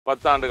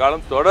10 ஆண்டு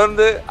காலம்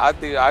தொடர்ந்து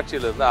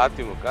ஆட்சியில் இருந்த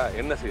அதிமுக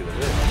என்ன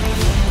செய்தது?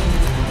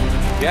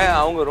 ஏன்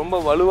அவங்க ரொம்ப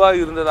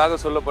வலுவாக இருந்ததாக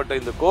சொல்லப்பட்ட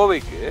இந்த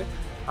கோவைக்கு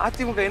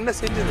அதிமுக என்ன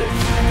செஞ்சது?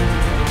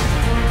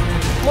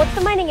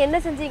 மொத்தமா நீங்க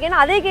என்ன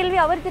செஞ்சீங்கன்னு அதே கேள்வி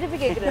அவர் திருப்பி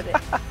கேட்கிறாரு.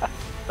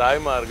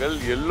 தாய்மார்கள்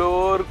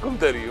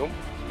எல்லோருக்கும் தெரியும்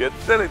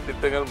எத்தனை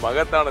திட்டங்கள்,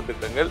 மகத்தான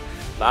திட்டங்கள்.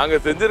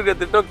 நாங்க செஞ்சிருக்க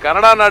திட்டம்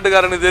கனடா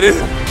நாட்டுக்காரனுக்கு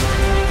தெரியும்.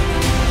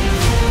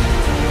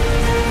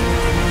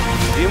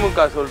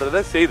 திமுக சொல்றத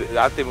செய்து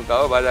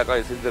அதிமுகவை பாஜக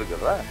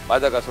செஞ்சிருக்கிறதா?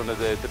 பாஜக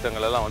சொன்னது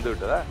திட்டங்கள் எல்லாம் வந்து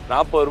விட்டதா?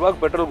 40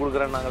 ரூபாய்க்கு பெட்ரோல்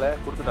கொடுக்குறேன் நாங்களே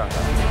கொடுத்துட்டாங்க.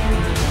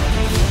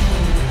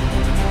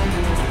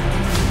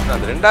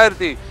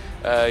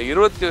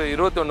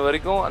 2021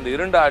 வரைக்கும் அந்த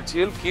இருண்ட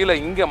ஆட்சியில் கீழே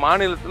இங்க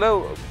மாநிலத்துல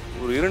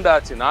ஒரு இருண்ட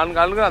ஆட்சி 4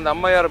 ஆண்டுகள் அந்த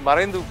அம்மையார்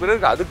மறைந்து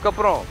பிறகு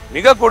அதுக்கப்புறம்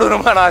மிக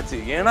கொடூரமான ஆட்சி.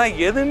 ஏன்னா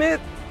எதுவுமே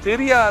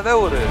தெரியாத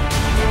ஒரு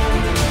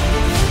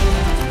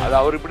அது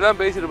அவர்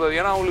இப்படிதான் பேசியிருப்பாரு.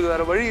 ஏன்னா அவங்களுக்கு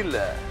வேற வழி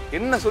இல்லை.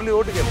 என்ன சொல்லி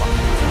ஓட்டு கேட்பாங்க?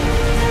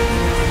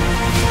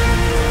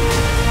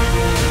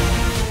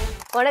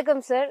 வணக்கம்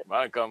சார்.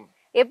 வணக்கம்.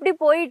 எப்படி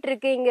போயிட்டு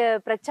இருக்கு இங்க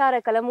பிரச்சார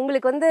களம்?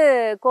 உங்களுக்கு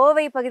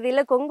கோவை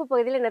பகுதியில, கொங்கு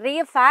பகுதியில நிறைய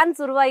ஃபேன்ஸ்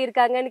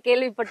உருவாயிருக்காங்கன்னு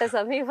கேள்விப்பட்ட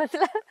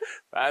சமீபத்துல.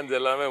 ஃபேன்ஸ்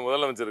எல்லாமே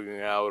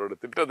முதலமைச்சருக்குங்க. அவரோட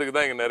திட்டத்துக்கு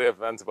தான் இங்க நிறைய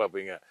ஃபேன்ஸ்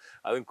பார்ப்பீங்க.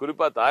 அதுவும்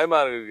குறிப்பா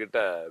தாய்மார்கள் கிட்ட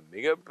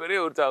மிகப்பெரிய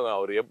உற்சாகம்.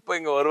 அவர் எப்ப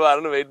இங்க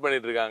வருவாருன்னு வெயிட்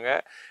பண்ணிட்டு இருக்காங்க.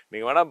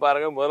 நீங்க வேணா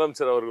பாருங்க,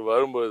 முதலமைச்சர் அவர்கள்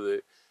வரும்போது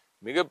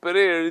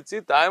மிகப்பெரிய எழுச்சி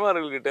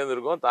தாய்மார்கள் கிட்டே இருந்து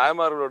இருக்கும்.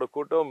 தாய்மார்களோட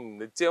கூட்டம்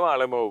நிச்சயமா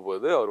அலைமோக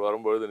போகுது. அவர்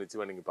வரும்பொழுது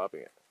நிச்சயமா நீங்க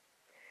பாப்பீங்க.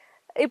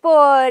 இப்போ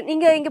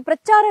நீங்க இங்க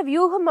பிரச்சார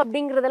வியூகம்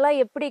அப்படிங்கறதெல்லாம்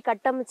எப்படி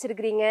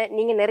கட்டமைச்சிருக்கீங்க?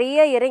 நீங்க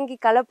நிறைய இறங்கி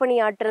களப்பணி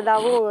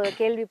ஆற்றுறதாவும்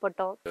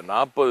கேள்விப்பட்டோம்.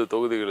 40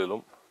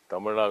 தொகுதிகளிலும்,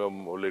 தமிழகம்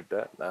உள்ளிட்ட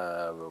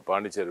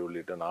பாண்டிச்சேரி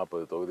உள்ளிட்ட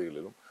 40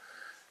 தொகுதிகளிலும்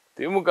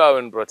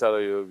திமுகவின் பிரச்சார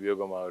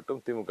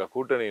வியூகமாகட்டும், திமுக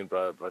கூட்டணியின்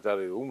பிரச்சார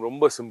வியூகம்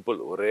ரொம்ப சிம்பிள்.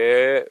 ஒரே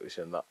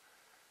விஷயம்தான்.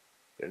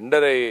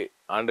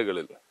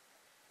 2.5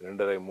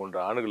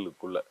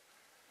 ஆண்டுகளுக்குள்ள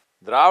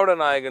திராவிட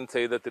நாயகன்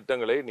செய்த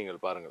திட்டங்களை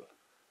நீங்கள் பாருங்கள்.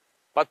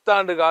 10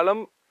 ஆண்டு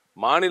காலம்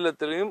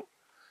மாநிலத்திலும்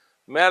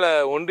மேல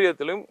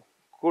ஒன்றியத்திலும்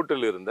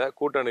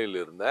கூட்டணியில்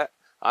இருந்த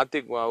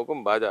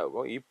அதிமுகவுக்கும்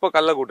பாஜகவுக்கும் இப்ப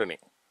கள்ள கூட்டணி,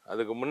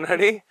 அதுக்கு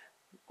முன்னாடி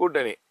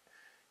கூட்டணி,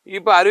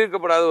 இப்ப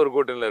அறிவிக்கப்படாத ஒரு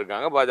கூட்டணியில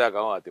இருக்காங்க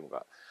பாஜகவும் அதிமுக.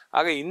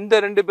 ஆக இந்த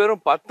 2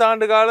 பேரும் 10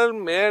 ஆண்டு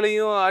காலம்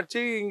மேலையும்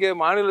ஆட்சி, இங்க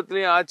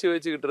மாநிலத்திலையும் ஆட்சி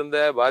வச்சுக்கிட்டு இருந்த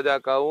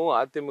பாஜகவும்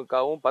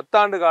அதிமுகவும் 10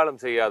 ஆண்டு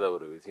காலம் செய்யாத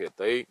ஒரு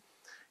விஷயத்தை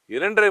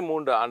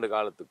 2.5-3 ஆண்டு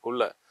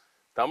காலத்துக்குள்ள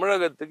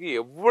தமிழகத்துக்கு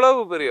எவ்வளவு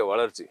பெரிய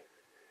வளர்ச்சி,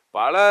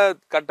 பல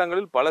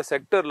கட்டங்களில் பல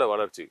செக்டர்ல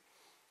வளர்ச்சி.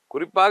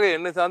 குறிப்பாக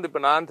என்ன சார்ந்து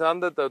இப்ப நான்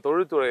சார்ந்த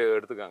தொழில்துறையை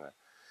எடுத்துக்காங்க.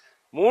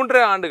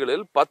 3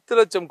 ஆண்டுகளில் 10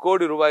 லட்சம்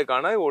கோடி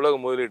ரூபாய்க்கான உலக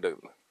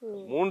முதலீடுகள்.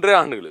 3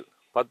 ஆண்டுகளில்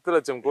 10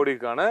 லட்சம்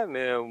கோடிக்கான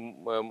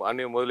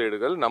அந்நிய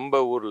முதலீடுகள்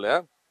நம்ம ஊர்ல,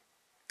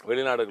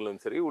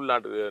 வெளிநாடுகளும் சரி,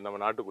 உள்நாட்டு நம்ம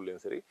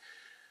நாட்டுக்குள்ளேயும் சரி.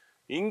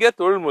 இங்க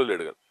தொழில்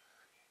முதலீடுகள்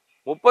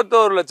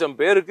 31 லட்சம்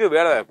பேருக்கு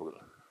வேலை வாய்ப்புகள்.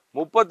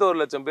 31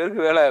 லட்சம்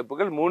பேருக்கு வேலை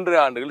வாய்ப்புகள் 3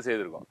 ஆண்டுகள்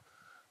செய்திருக்கோம்.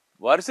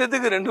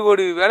 வருஷத்துக்கு 2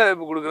 கோடி வேலை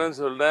வாய்ப்பு கொடுக்குறேன்னு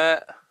சொல்ற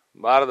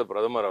பாரத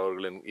பிரதமர்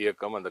அவர்களின்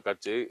இயக்கம், அந்த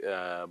கட்சி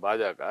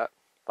பாஜக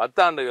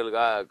 10 ஆண்டுகள்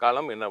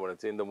காலம் என்ன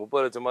பண்ணுச்சு? இந்த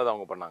 30 லட்சமாவது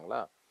அவங்க பண்ணாங்களா?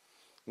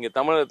 இங்க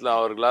தமிழகத்துல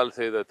அவர்களால்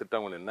செய்த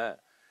திட்டங்கள்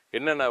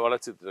என்னென்ன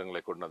வளர்ச்சி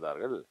திட்டங்களை கொண்டு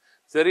வந்தார்கள்?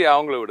 சரி,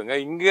 அவங்கள விடுங்க.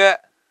 இங்க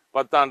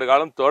 10 ஆண்டு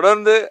காலம்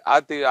தொடர்ந்து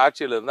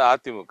ஆட்சியில் இருந்த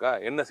அதிமுக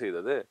என்ன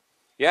செய்தது?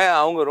 ஏன்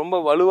அவங்க ரொம்ப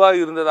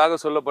வலுவாக இருந்ததாக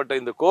சொல்லப்பட்ட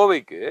இந்த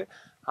கோவைக்கு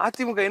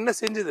அதிமுக என்ன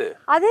செஞ்சது?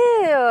 அது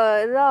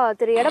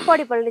திரு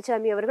எடப்பாடி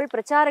பழனிசாமி அவர்கள்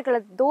பிரச்சார கள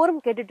தோறும்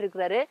கேட்டுட்டு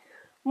இருக்கிறாரு.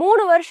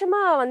 3 வருஷமா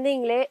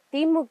வந்தீங்களே,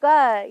 திமுக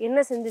என்ன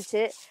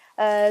செஞ்சுச்சு?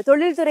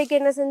 தொழில்துறைக்கு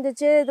என்ன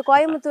செஞ்சுச்சு? இது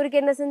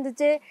கோயம்புத்தூருக்கு என்ன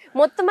செஞ்சுச்சு?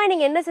 மொத்தமா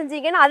நீங்க என்ன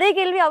செஞ்சீங்கன்னு அதே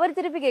கேள்வி அவர்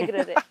திருப்பி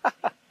கேட்கிறாரு.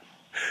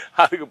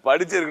 அதுக்கு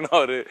படிச்சிருக்கணும்.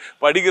 அவரு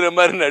படிக்கிற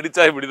மாதிரி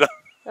நடிச்சா இப்படிதான்.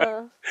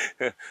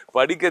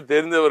 படிக்க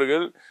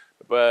தெரிந்தவர்கள்,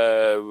 இப்ப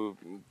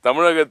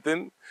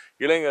தமிழகத்தின்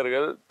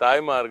இளைஞர்கள்,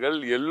 தாய்மார்கள்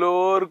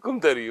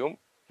எல்லோருக்கும் தெரியும்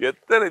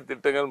எத்தனை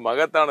திட்டங்கள்,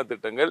 மகத்தான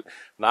திட்டங்கள்.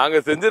 நாங்க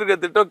செஞ்சிருக்க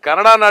திட்டம்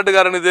கனடா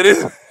நாட்டுக்காரனுக்கு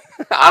தெரியும்.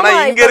 ஆனா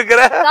இங்க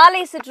இருக்கிற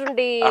காலை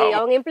சிற்றுண்டி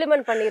அவங்க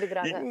இம்ப்ளிமெண்ட்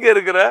பண்ணிருக்காங்க. இங்க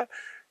இருக்கிற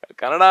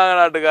கனடா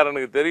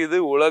நாட்டுக்காரனுக்கு தெரியுது.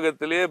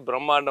 உலகத்திலேயே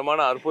பிரம்மாண்டமான,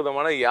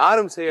 அற்புதமான,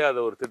 யாரும் செய்யாத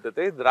ஒரு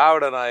திட்டத்தை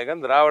திராவிட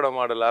நாயகன், திராவிட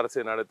மாடல்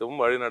அரசை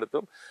நடத்தவும் வழி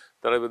நடத்தும்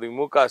தளபதி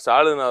மு.க.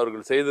 ஸ்டாலின்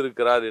அவர்கள்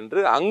செய்திருக்கிறார்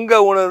என்று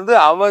அங்க உணர்ந்து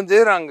அவன்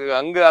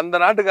அங்க அந்த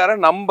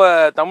நாட்டுக்காரன் நம்ம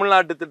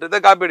தமிழ்நாட்டு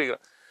திட்டத்தை காப்பி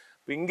அடிக்கிறான்.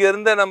 இங்க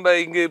இருந்த நம்ம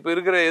இங்க இப்ப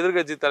இருக்கிற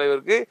எதிர்கட்சி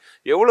தலைவருக்கு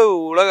எவ்வளவு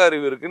உலக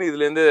அறிவு இருக்குன்னு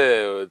இதுல இருந்து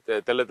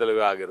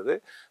தெளிவு ஆகிறது.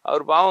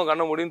 அவர் பாவம்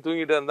கண்ண முடியும்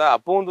தூங்கிட்டு இருந்தா,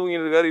 அப்பவும்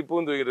தூங்கிட்டு இருக்காரு,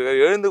 இப்பவும் தூங்கிட்டு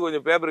இருக்காரு. எழுந்து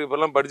கொஞ்சம் பேப்பருக்கு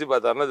இப்பெல்லாம் படிச்சு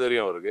பார்த்தாருன்னா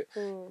தெரியும் அவருக்கு.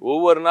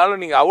 ஒவ்வொரு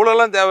நாளும் நீங்க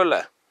அவ்வளோலாம் தேவையில்ல.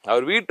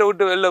 அவர் வீட்டை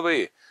விட்டு வெளில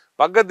போய்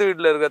பக்கத்து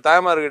வீட்டுல இருக்க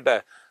தாய்மார்கிட்ட,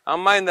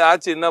 அம்மா இந்த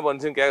ஆட்சி என்ன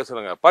பண்ணுச்சுன்னு கேட்க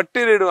சொல்லுங்க.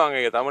 பட்டியலிடுவாங்க.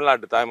 இங்க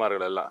தமிழ்நாட்டு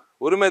தாய்மார்கள் எல்லாம்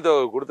உரிமை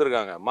தொகை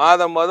கொடுத்துருக்காங்க.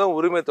 மாதம்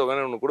உரிமை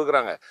தொகைன்னு ஒண்ணு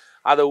கொடுக்குறாங்க.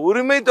 அதை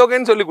உரிமை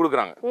தொகைன்னு சொல்லி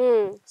கொடுக்குறாங்க.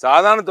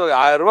 சாதாரண தொகை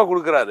 1000 ரூபாய்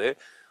கொடுக்குறாரு.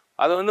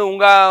 அதை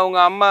உங்க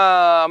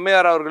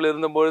அம்மையார் அவர்கள்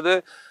இருந்தபொழுது,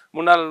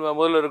 முன்னாள்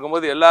முதல்ல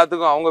இருக்கும்போது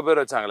எல்லாத்துக்கும் அவங்க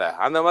பேர் வச்சாங்களே,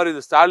 அந்த மாதிரி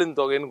இது ஸ்டாலின்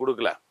தொகைன்னு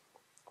கொடுக்கல.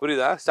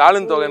 புரியுதா?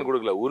 ஸ்டாலின் தொகைன்னு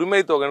கொடுக்கல,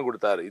 உரிமை தொகைன்னு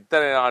கொடுத்தாரு.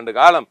 இத்தனை ஆண்டு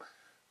காலம்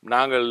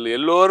நாங்கள்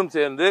எல்லோரும்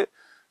சேர்ந்து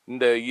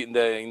இந்த இந்த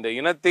இந்த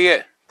இனத்தையே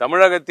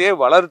தமிழகத்தையே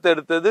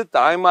வளர்த்தெடுத்தது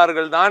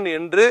தாய்மார்கள் தான்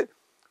என்று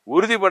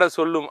உறுதிபட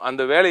சொல்லும்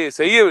அந்த வேலையை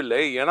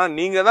செய்யவில்லை. ஏன்னா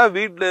நீங்க தான்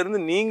வீட்டுல இருந்து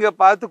நீங்க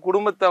பார்த்து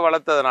குடும்பத்தை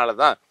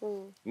வளர்த்ததுனாலதான்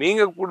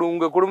நீங்க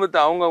உங்க குடும்பத்தை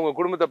அவங்க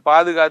குடும்பத்தை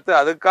பாதுகாத்து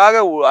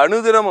அதுக்காக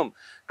அனுதினமும்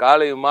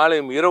காலையும்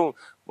மாலையும் இரவும்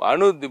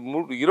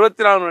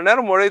 24 மணி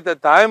நேரம் உழைத்த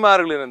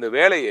தாய்மார்களின் அந்த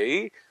வேலையை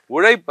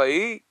உழைப்பை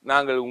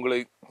நாங்கள் உங்களை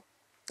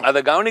அதை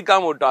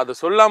கவனிக்காம விட்டோம், அதை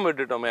சொல்லாம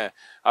விட்டுட்டோமே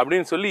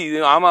அப்படின்னு சொல்லி இது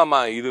ஆமாமா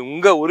இது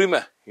உங்க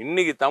உரிமை,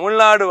 இன்னைக்கு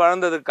தமிழ்நாடு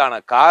வளர்ந்ததுக்கான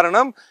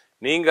காரணம்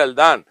நீங்கள்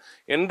தான்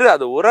என்று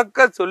அதை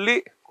உறக்க சொல்லி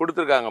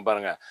கொடுத்துருக்காங்க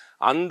பாருங்க.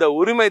 அந்த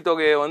உரிமை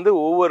தொகையை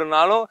ஒவ்வொரு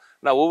நாளும்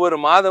ஒவ்வொரு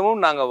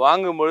மாதமும் நாங்க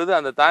வாங்கும் பொழுது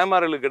அந்த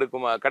தாய்மார்களுக்கு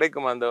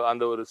கிடைக்கும் அந்த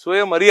அந்த ஒரு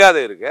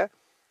சுயமரியாதை இருக்கு.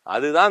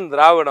 அதுதான்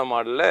திராவிட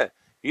மாடல்ல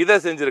இதை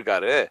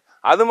செஞ்சிருக்காரு.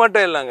 அது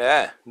மட்டும் இல்லைங்க,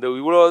 இந்த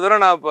இவ்வளவு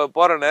தூரம் நான்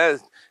போறேன்னு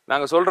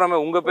நாங்க சொல்றோமே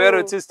உங்க பேர்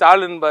வச்சு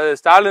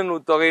ஸ்டாலின்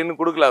தொகைன்னு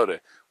கொடுக்கல, அவரு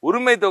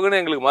உரிமை தொகைன்னு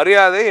எங்களுக்கு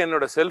மரியாதை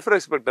என்னோட செல்ஃப்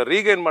ரெஸ்பெக்ட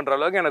ரீகெயின் பண்ற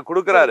அளவுக்கு எனக்கு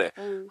கொடுக்குறாரு.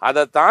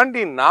 அதை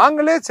தாண்டி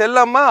நாங்களே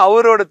செல்லம்மா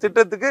அவரோட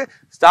திட்டத்துக்கு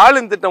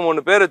ஸ்டாலின் திட்டம்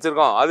ஒண்ணு பேர்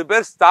வச்சிருக்கோம், அது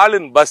பேர்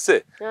ஸ்டாலின் பஸ்.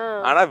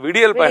 ஆனா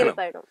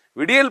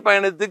விடியல்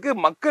பயணத்துக்கு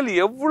மக்கள்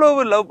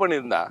எவ்வளவு லவ்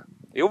பண்ணியிருந்தா,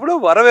 எவ்வளவு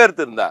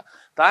வரவேற்பு இருந்தா,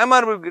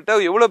 தாய்மார்கள் கிட்ட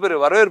எவ்வளவு பெரிய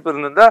வரவேற்பு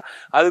இருந்திருந்தா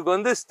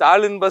அதுக்கு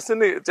ஸ்டாலின்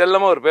பஸ்ன்னு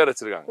செல்லமா ஒரு பேர்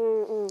வச்சிருக்காங்க.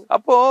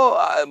 அப்போ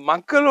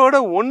மக்களோட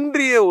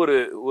ஒன்றிய ஒரு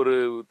ஒரு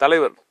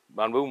தலைவர்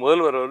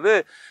முதல்வர்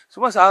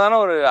சும்மா சாதாரண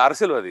ஒரு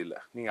அரசியல்வாதி இல்ல.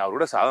 நீங்க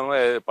அவரோட சாதாரணமா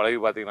பழகி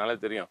பாத்தீங்கன்னாலே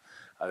தெரியும்.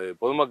 அது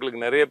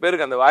பொதுமக்களுக்கு நிறைய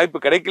பேருக்கு அந்த வாய்ப்பு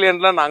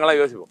கிடைக்கலன்னுலாம்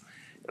நாங்களாம் யோசிப்போம்.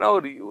 ஏன்னா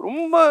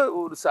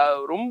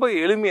ரொம்ப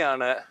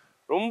எளிமையான,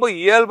 ரொம்ப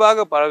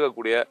இயல்பாக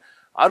பழகக்கூடிய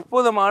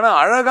அற்புதமான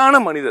அழகான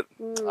மனிதர்.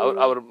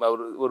 அவர்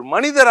ஒரு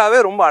மனிதராகவே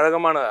ரொம்ப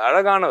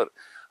அழகானவர்.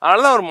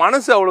 அதனாலதான் அவர்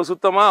மனசு அவ்வளவு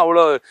சுத்தமா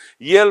அவ்வளவு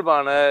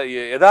இயல்பான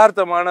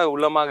யதார்த்தமான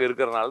உள்ளமாக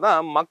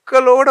இருக்கிறதுனாலதான்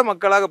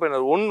மக்களாக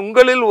பயணர்.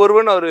 உங்களில்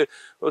ஒருவன் அவரு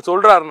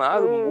சொல்றாருன்னா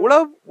அது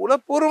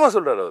உளப்பூர்வமா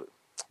சொல்றாரு, அவரு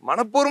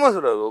மனப்பூர்வமா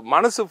சொல்றாரு.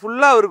 மனசு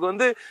ஃபுல்லா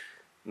அவருக்கு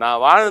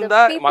நான் வாழ்ந்தா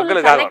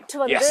மக்களுக்காக.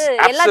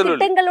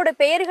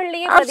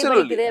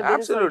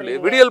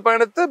 விடியல்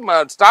பயணத்தை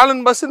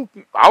ஸ்டாலின் பஸ்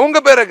அவங்க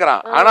பேர்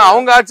இருக்கிறான். ஆனா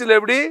அவங்க ஆட்சியில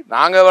எப்படி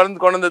நாங்க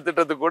கொண்டு வந்த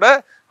திட்டத்துக்கு கூட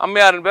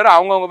அம்மையாரின் பேர்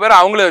அவங்க பேர்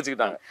அவங்களே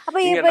வச்சுக்கிட்டாங்க.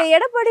 அப்ப இப்ப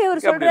எடப்பாடி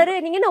அவர் சொல்றாரு,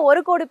 நீங்க என்ன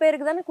 1 கோடி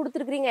பேருக்கு தானே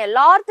கொடுத்துருக்கீங்க,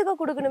 எல்லாத்துக்கும்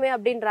கொடுக்கணுமே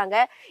அப்படின்றாங்க.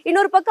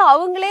 இன்னொரு பக்கம்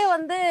அவங்களே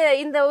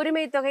இந்த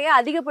உரிமை தொகையை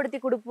அதிகப்படுத்தி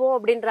கொடுப்போம்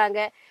அப்படின்றாங்க.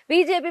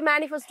 பிஜேபி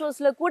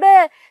மேனிபெஸ்டோஸ்ல கூட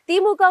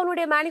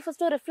திமுகவினுடைய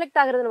மேனிபெஸ்டோ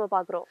ரிஃப்ளெக்ட் ஆகுறது நம்ம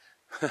பாக்குறோம்.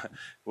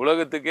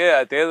 உலகத்துக்கே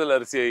தேர்தல்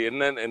அரசியை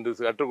என்ன என்று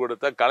கற்றுக்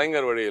கொடுத்த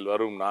கலைஞர் வழியில்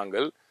வரும்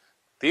நாங்கள்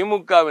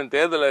திமுகவின்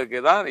தேர்தல்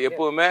அறிக்கை தான்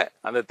எப்பவுமே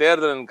அந்த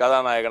தேர்தலின்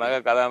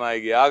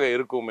கதாநாயகியாக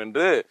இருக்கும்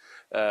என்று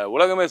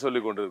உலகமே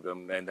சொல்லிக்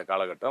கொண்டிருக்கிறோம் இந்த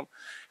காலகட்டம்.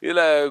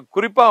 இதுல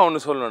குறிப்பா ஒண்ணு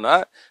சொல்லணும்னா,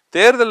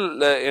 தேர்தல்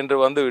என்று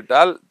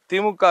வந்துவிட்டால்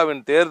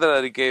திமுகவின் தேர்தல்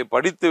அறிக்கையை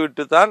படித்து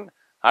விட்டு தான்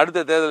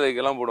அடுத்த தேர்தல்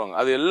அறிக்கையெல்லாம் போடுவாங்க.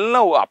 அது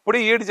எல்லாம்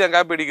அப்படியே ஈடிச்சா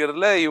காப்பி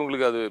அடிக்கிறதுல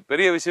இவங்களுக்கு அது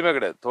பெரிய விஷயமே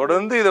கிடையாது.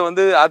 தொடர்ந்து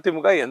இதை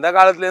அதிமுக எந்த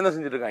காலத்துல இருந்தும்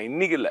செஞ்சுட்டு இருக்காங்க,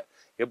 இன்னைக்கு இல்ல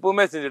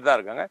எப்பவுமே செஞ்சுட்டு தான்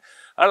இருக்காங்க.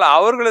 அதனால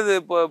அவர்களது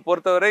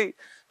பொறுத்தவரை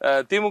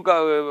திமுக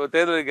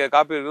தேர்தல்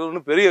காப்பி இருக்கிறது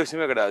ஒன்றும் பெரிய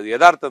விஷயமே கிடையாது,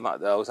 யதார்த்தம் தான்.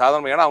 அது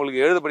சாதாரண, ஏன்னா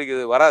அவங்களுக்கு எழுத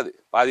படிக்கிறது வராது.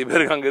 பாதி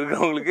பேருக்கு அங்க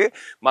இருக்கிறவங்களுக்கு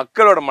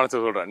மக்களோட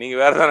மனசை சொல்றேன், நீங்க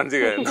வேற தான்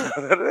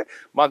நினைச்சுக்க.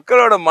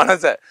 மக்களோட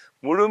மனசை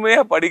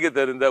முழுமையா படிக்க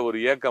தெரிந்த ஒரு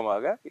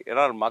இயக்கமாக,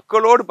 ஏன்னா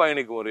மக்களோடு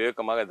பயணிக்கும் ஒரு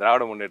இயக்கமாக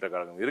திராவிட முன்னேற்ற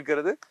கழகம்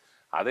இருக்கிறது.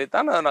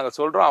 அதைத்தான் நாங்க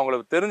சொல்றோம்.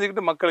 அவங்களை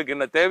தெரிஞ்சுக்கிட்டு மக்களுக்கு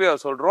என்ன தேவையோ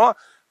சொல்றோம்,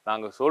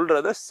 நாங்க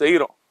சொல்றத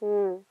செய்யறோம்.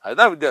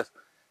 அதுதான் வித்தியாசம்.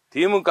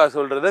 திமுக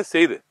சொல்றத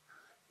செய்து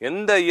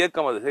எந்த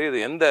இயக்கம் அது செய்யுது,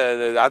 எந்த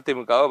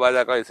அதிமுகவோ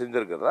பாஜக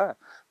செஞ்சிருக்கிறதா?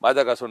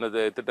 பாஜக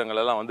சொன்னது திட்டங்கள்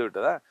எல்லாம்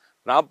விட்டதா?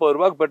 40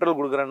 ரூபாய்க்கு பெட்ரோல்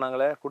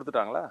கொடுக்குறேன்னாங்களே,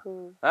 கொடுத்துட்டாங்களா?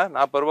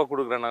 40 ரூபாய்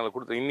கொடுக்குறேன்னாங்களே,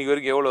 கொடுத்து இன்னைக்கு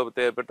வரைக்கும்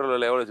எவ்வளவு பெட்ரோல்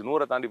விலை எவ்வளவு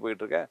 100 தாண்டி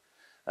போயிட்டு இருக்கேன்.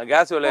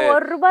 கேஸ் விலை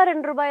 1 ரூபாய்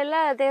 2 ரூபாயில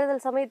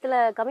தேர்தல் சமயத்துல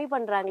கம்மி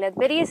பண்றாங்களே,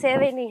 அது பெரிய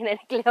சேவை நீங்க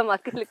நினைக்கலையா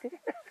மக்களுக்கு?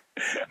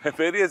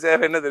 பெரிய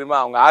சேவை என்ன தெரியுமா?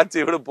 அவங்க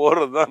ஆட்சியை விட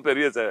போறதுதான்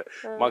பெரிய சேவை,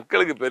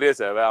 மக்களுக்கு பெரிய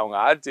சேவை. அவங்க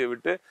ஆட்சியை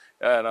விட்டு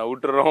நான்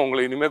விட்டுறோம்,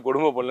 உங்களை இனிமே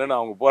கொடுமை பண்ணலன்னு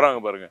அவங்க போறாங்க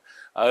பாருங்க.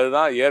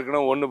 அதுதான்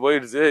ஏற்கனவே ஒண்ணு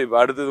போயிடுச்சு, இப்ப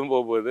அடுத்ததும்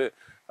போகுது.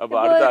 அப்ப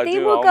அடுத்த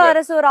திமுக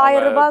அரசு ஒரு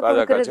 1000 ரூபாய்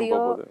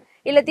கொடுக்கறதையோ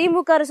இல்ல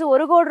திமுக அரசு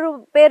 1 கோடி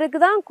பேருக்கு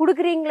தான்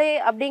குடுக்குறீங்களே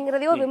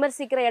அப்படிங்கறதையோ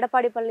விமர்சிக்கிற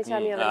எடப்பாடி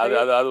பழனிசாமி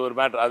அது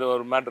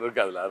ஒரு மேட்டர்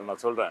இருக்கு அதுல. அது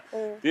நான் சொல்றேன்.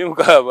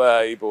 திமுக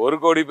இப்ப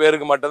 1 கோடி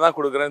பேருக்கு மட்டும் தான்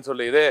கொடுக்குறேன்னு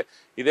சொல்லி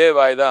இதே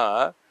வாய்தான்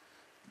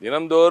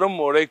தினந்தோறும்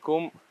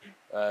உழைக்கும்,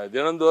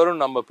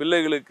 தினந்தோறும் நம்ம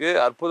பிள்ளைகளுக்கு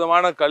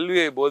அற்புதமான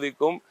கல்வியை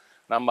போதிக்கும்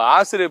நம்ம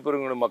ஆசிரியர்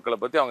பெருங்குடி மக்களை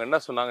பத்தி அவங்க என்ன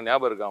சொன்னாங்க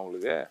ஞாபகம் இருக்கா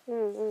அவங்களுக்கு?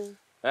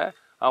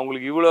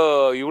 அவங்களுக்கு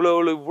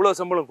இவ்வளவு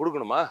சம்பளம்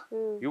கொடுக்கணுமா,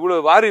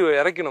 இவ்வளவு வாரி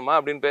இறக்கணுமா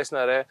அப்படின்னு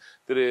பேசினாரு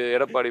திரு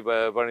எடப்பாடி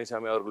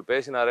பழனிசாமி அவர்கள்.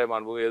 பேசினாரே,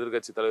 மாண்புமிகு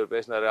எதிர்கட்சி தலைவர்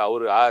பேசினாரு.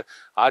 அவரு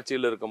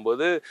ஆட்சியில்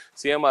இருக்கும்போது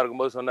சிஎம்ஆ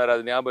இருக்கும்போது சொன்னாரு.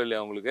 அது ஞாபகம்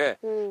இல்லையா உங்களுக்கு?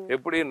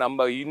 எப்படி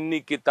நம்ம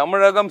இன்னைக்கு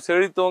தமிழகம்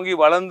செழித்தோங்கி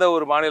வளர்ந்த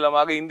ஒரு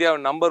மாநிலமாக,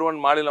 இந்தியாவின் நம்பர்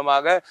 1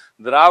 மாநிலமாக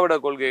திராவிட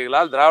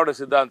கொள்கைகளால், திராவிட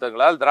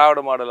சித்தாந்தங்களால்,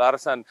 திராவிட மாடல்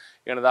அரசன்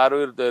எனது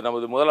அறிவியல்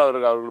நமது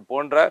முதல்வர் அவர்கள்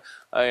போன்ற,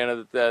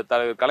 எனது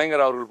தலைவர்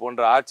கலைஞர் அவர்கள்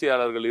போன்ற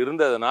ஆட்சியாளர்கள்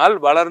இருந்ததனால்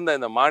வளர்ந்த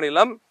இந்த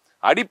மாநிலம்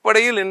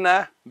அடிப்படையில் என்ன,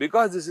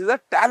 because this is a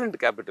talent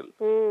capital.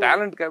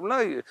 Talent கேபிட்டல்னா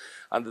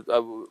அந்த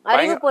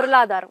அறிவு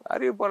பொருளாதாரம்,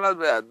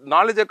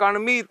 நாலேஜ்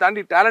எக்கானமி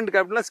தாண்டி டேலண்ட்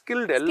கேபிட்டல்னா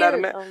ஸ்கில்டு,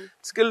 எல்லாருமே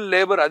ஸ்கில்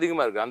லேபர்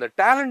அதிகமா இருக்கு. அந்த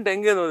டேலண்ட்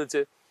எங்கேருந்து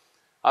வந்துச்சு,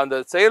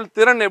 அந்த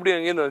செயல்திறன் எப்படி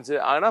எங்கேருந்து வந்துச்சு,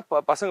 ஆனா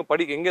பசங்க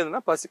படிக்க எங்க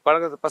இருந்துன்னா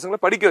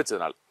பசங்களை படிக்க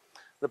வச்சதுனால.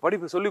 இந்த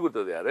படிப்பு சொல்லி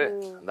கொடுத்தது யாரு,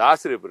 அந்த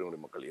ஆசிரியர் பெருங்குடி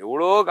மக்கள்.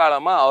 எவ்வளோ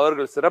காலமா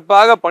அவர்கள்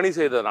சிறப்பாக பணி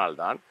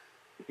செய்ததனால்தான்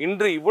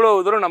இன்று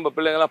இவ்வளவு தூரம் நம்ம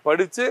பிள்ளைங்களாம்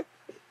படிச்சு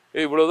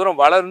இவ்வளவு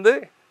தூரம் வளர்ந்து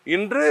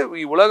இன்று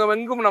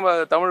உலகமெங்கும் நம்ம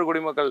தமிழ்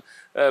குடிமக்கள்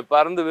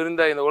பறந்து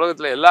விரிந்த இந்த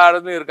உலகத்துல எல்லா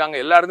இடத்துலையும் இருக்காங்க,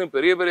 எல்லா இடத்துலையும்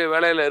பெரிய பெரிய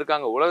வேலையில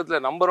இருக்காங்க, உலகத்துல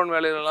நம்பர் 1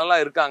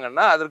 வேலையிலாம்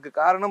இருக்காங்கன்னா அதற்கு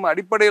காரணம்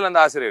அடிப்படையில்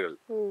அந்த ஆசிரியர்கள்.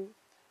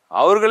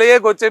 அவர்களையே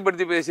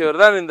கொச்சைப்படுத்தி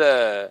பேசியவர் தான் இந்த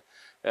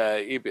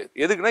இபிஎஸ்.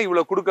 எதுக்குன்னா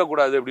இவ்வளவு கொடுக்க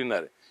கூடாது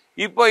அப்படின்னாரு.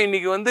 இப்போ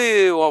இன்னைக்கு வந்து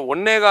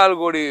 1.25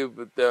 கோடி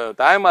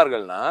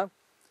தாய்மார்கள்னா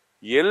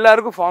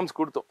எல்லாருக்கும் ஃபார்ம்ஸ்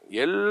கொடுத்தோம்,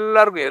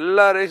 எல்லாருக்கும்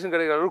எல்லா ரேஷன்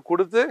கடைகளுக்கும்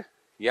கொடுத்து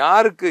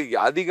யாருக்கு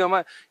அதிகமா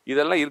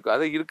இதெல்லாம் இருக்கு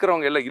அதை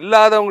இருக்கிறவங்க எல்லாம்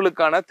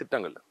இல்லாதவங்களுக்கான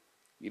திட்டங்கள்,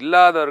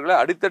 இல்லாதவர்களை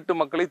அடித்தட்டு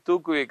மக்களை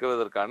தூக்கி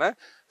வைக்குவதற்கான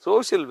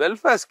சோசியல்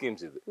வெல்ஃபேர்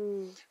ஸ்கீம்ஸ். இது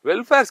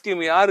வெல்ஃபேர்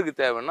ஸ்கீம் யாருக்கு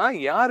தேவைன்னா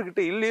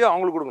யாருக்கிட்ட இல்லையோ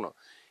அவங்களுக்கு கொடுக்கணும்.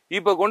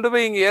 இப்ப கொண்டு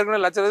போய் இங்க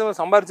ஏற்கனவே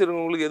லட்சம்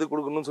சம்பாரிச்சிருக்கவங்களுக்கு எது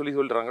கொடுக்கணும்னு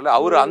சொல்றாங்கல்ல,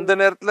 அவரு அந்த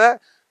நேரத்துல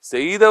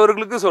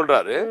செய்தவர்களுக்கு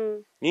சொல்றாரு,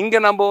 இங்க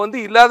நம்ம வந்து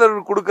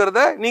இல்லாதவர்களுக்கு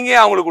கொடுக்கறத நீங்க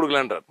ஏன் அவங்களுக்கு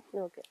கொடுக்கலன்றார்.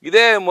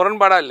 இதே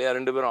முரண்பாடா இல்லையா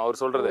ரெண்டு பேரும்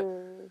அவர் சொல்றது?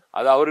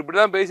 அது அவர்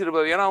இப்படிதான்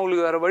பேசிருப்பாரு. ஏன்னா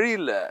அவங்களுக்கு வேற வழி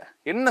இல்ல,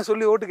 என்ன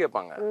சொல்லி ஓட்டு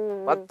கேட்பாங்க.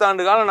 10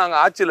 ஆண்டு காலம் நாங்க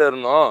ஆட்சியில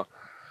இருந்தோம்,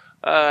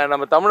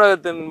 நம்ம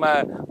தமிழகத்தின்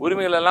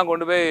உரிமைகள் எல்லாம்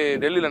கொண்டு போய்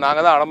டெல்லியில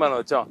நாங்க தான்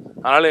அடமானம் வச்சோம்,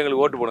 அதனால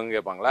எங்களுக்கு ஓட்டு போடுங்க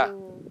கேட்பாங்களா?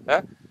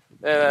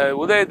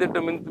 உதய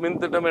திட்டம்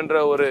மின் திட்டம் என்ற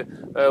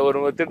ஒரு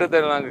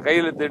திட்டத்தை நாங்க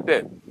கையெழுத்திட்டு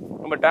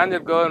நம்ம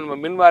டான்ஜெட்கோ நம்ம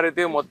மின்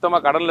வாரியத்தையும் மொத்தமா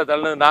கடல்ல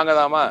தள்ளினது நாங்க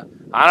தாமா,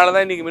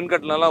 அதனாலதான் இன்னைக்கு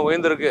மின்கட்டணம் எல்லாம்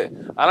உயர்ந்திருக்கு,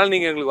 அதனால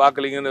நீங்க எங்களுக்கு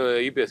வாக்களிங்கன்னு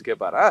இபிஎஸ்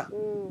கேட்பாரா?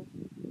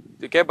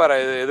 கேட்பாரா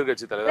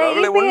எதிர்கட்சி தலைவர்?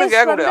 அவர்களை ஒண்ணும்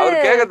கேட்க முடியாது,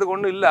 அவர் கேட்கறதுக்கு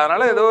ஒண்ணும் இல்ல.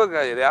 அதனால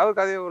எதையாவது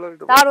கதையை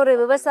தான் ஒரு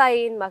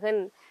விவசாயியின்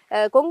மகன்,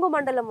 கொங்கு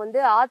மண்டலம் வந்து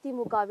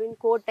அதிமுகவின்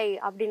கோட்டை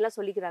அப்படின்லாம்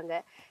சொல்லிக்கிறாங்க.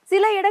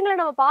 சில இடங்களை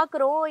நம்ம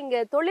பாக்குறோம், இங்க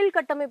தொழில்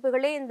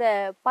கட்டமைப்புகளே இந்த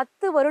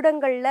 10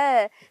 வருடங்கள்ல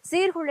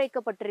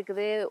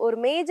சீர்குலைக்கப்பட்டிருக்குது, ஒரு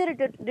மேஜர்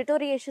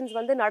டிட்டோரியேஷன்ஸ்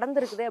வந்து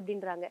நடந்திருக்குது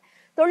அப்படின்றாங்க.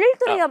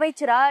 தொழில்துறை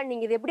அமைச்சரா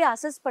நீங்க இதை எப்படி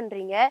அசஸ்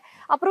பண்றீங்க?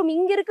 அப்புறம்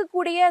இங்க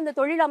இருக்கக்கூடிய அந்த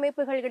தொழில்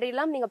அமைப்புகள்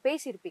எல்லாம் நீங்க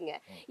பேசியிருப்பீங்க,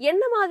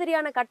 என்ன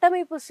மாதிரியான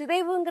கட்டமைப்பு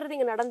சிதைவுங்கிறது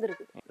இங்க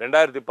நடந்திருக்கு?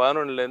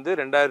 2011 இருந்து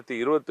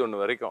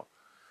 2021 வரைக்கும்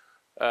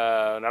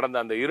நடந்த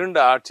அந்த இருண்ட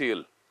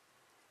ஆட்சியில்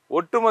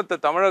ஒட்டுமொத்த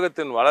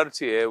தமிழகத்தின்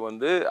வளர்ச்சியே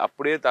வந்து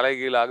அப்படியே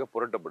தலைகீழாக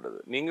புரட்டப்பட்டது.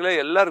 நீங்களே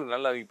எல்லாருக்கும்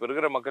நல்லா இப்ப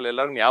இருக்கிற மக்கள்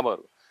எல்லாருக்கும் ஞாபகம்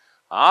இருக்கும்,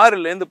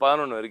 6ல இருந்து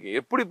 11 வரைக்கும்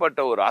எப்படிப்பட்ட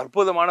ஒரு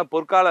அற்புதமான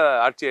பொற்கால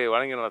ஆட்சியை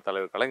வழங்கினார்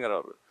தலைவர் கலைஞர்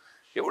அவர்கள்.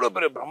 எவ்வளவு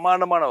பெரிய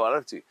பிரம்மாண்டமான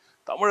வளர்ச்சி.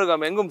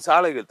 தமிழகம் எங்கும்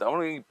சாலைகள்,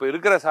 இப்ப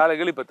இருக்கிற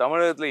சாலைகள் இப்ப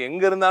தமிழகத்துல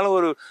எங்க இருந்தாலும்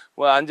ஒரு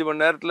 5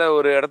 மணி நேரத்துல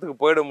ஒரு இடத்துக்கு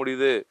போயிட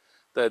முடியுது.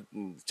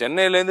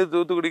 சென்னையில இருந்து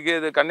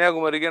தூத்துக்குடிக்கு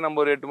கன்னியாகுமரிக்கே நம்ம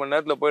ஒரு 8 மணி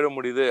நேரத்துல போயிட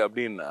முடியுது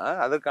அப்படின்னா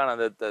அதற்கான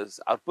அந்த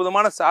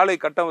அற்புதமான சாலை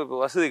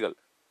கட்டமைப்பு வசதிகள்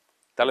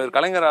தலைவர்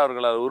கலைஞர்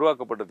அவர்களால்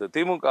உருவாக்கப்பட்டது,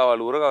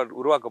 திமுகவால்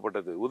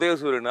உருவாக்கப்பட்டது,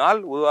 உதயசூரியனால்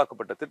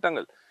உருவாக்கப்பட்ட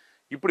திட்டங்கள்,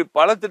 இப்படி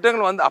பல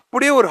திட்டங்கள் வந்து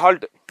அப்படியே ஒரு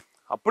ஹால்ட்,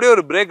 அப்படியே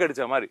ஒரு பிரேக்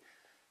அடிச்ச மாதிரி.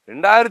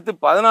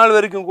 2014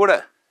 வரைக்கும் கூட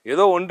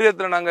ஏதோ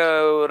ஒன்றியத்துல நாங்க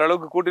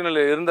ஓரளவுக்கு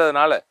கூட்டணியில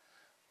இருந்ததுனால,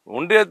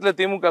 ஒன்றியத்துல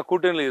திமுக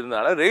கூட்டணியில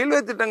இருந்தனால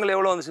ரயில்வே திட்டங்கள்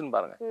எவ்வளவு வந்துச்சுன்னு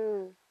பாருங்க.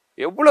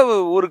 எவ்வளவு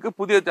ஊருக்கு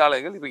புதிய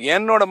சாலைகள். இப்ப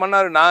என்னோட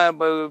மன்னார்,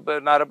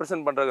 நான்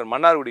ரெப்ரசென்ட் பண்ற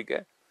மன்னார்குடிக்கு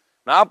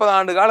 40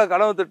 ஆண்டு கால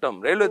கனவு திட்டம்,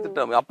 ரயில்வே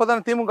திட்டம்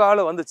அப்பதான் திமுக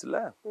வந்துச்சுல்ல.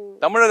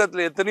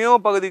 தமிழகத்துல எத்தனையோ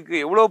பகுதிக்கு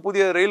எவ்வளவு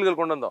புதிய ரயில்கள்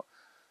கொண்டு வந்தோம்.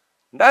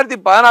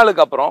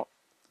 2014க்கு அப்புறம்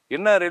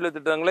என்ன ரயில்வே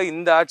திட்டங்களை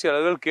இந்த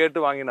ஆட்சியாளர்கள் கேட்டு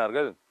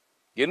வாங்கினார்கள்,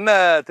 என்ன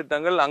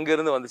திட்டங்கள்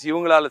அங்கிருந்து வந்துச்சு,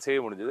 இவங்களால செய்ய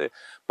முடிஞ்சது.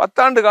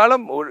 10 ஆண்டு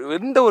காலம்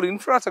எந்த ஒரு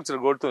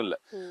இன்ஃப்ராஸ்ட்ரக்சர் கொடுத்தும் இல்லை.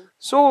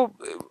 ஸோ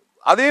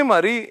அதே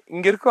மாதிரி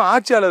இங்க இருக்கும்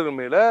ஆட்சியாளர்கள்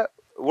மேல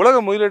உலக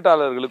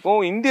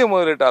முதலீட்டாளர்களுக்கும் இந்திய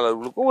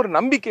முதலீட்டாளர்களுக்கும் ஒரு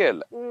நம்பிக்கையே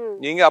இல்லை.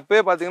 நீங்க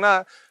அப்பயே பாத்தீங்கன்னா,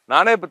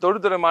 நானே இப்ப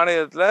தொழில்துறை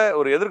மாநிலத்துல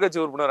ஒரு எதிர்கட்சி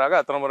உறுப்பினராக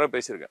அத்தனை முறை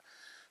பேசியிருக்கேன்.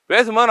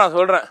 பேசும்போது நான்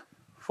சொல்றேன்,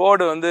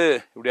 ஃபோர்டு வந்து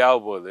இப்படி ஆக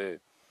போகுது,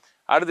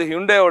 அடுத்து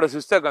ஹியூண்டாயோட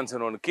சிஸ்டர்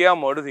கன்சர்ன் ஒன்று கியா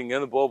மோட்டர்ஸ் இங்க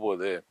இருந்து போக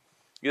போகுது,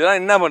 இதெல்லாம்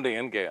என்ன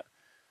பண்றீங்கன்னு கேட்க.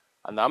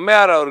 அந்த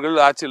அம்மையார் அவர்கள்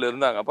ஆட்சியில்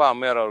இருந்தாங்கப்பா,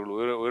 அம்மையார்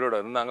அவர்கள் உயிரோட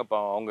இருந்தாங்க.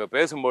 அவங்க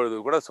பேசும்பொழுது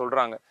கூட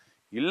சொல்றாங்க,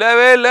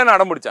 இல்லவே இல்லைன்னு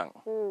அடம்பிடிச்சாங்க.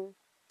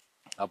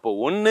 அப்போ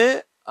ஒண்ணு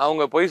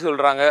அவங்க பொய்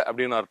சொல்றாங்க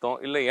அப்படின்னு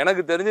அர்த்தம் இல்லை.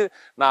 எனக்கு தெரிஞ்சு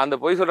நான் அந்த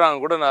பொய் சொல்றாங்க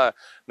கூட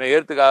நான்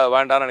ஏத்துக்க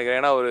வேண்டாம்னு நினைக்கிறேன்.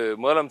 ஏன்னா ஒரு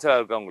முதலமைச்சரா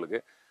இருக்கு அவங்களுக்கு.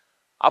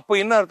 அப்போ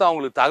என்ன அர்த்தம்,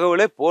 அவங்களுக்கு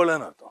தகவலே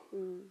போலன்னு அர்த்தம்.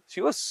 she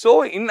was so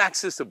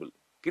inaccessible,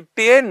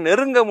 கிட்டே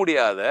நெருங்க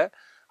முடியாத,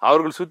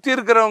 அவர்கள் சுத்தி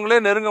இருக்கிறவங்களே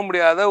நெருங்க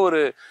முடியாத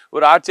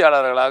ஒரு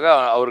ஆட்சியாளர்களாக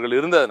அவர்கள்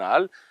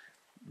இருந்ததனால்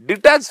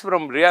டிட்டாச்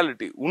ஃப்ரம்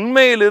ரியாலிட்டி,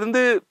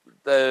 உண்மையிலிருந்து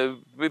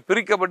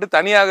பிரிக்கப்பட்டு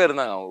தனியாக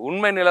இருந்தாங்க. அவங்க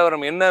உண்மை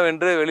நிலவரம்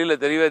என்னவென்று வெளியில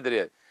தெரியவே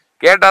தெரியாது,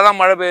 கேட்டாதான்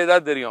மழை பெய்யுதா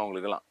தெரியும்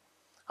அவங்களுக்கு எல்லாம்.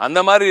 அந்த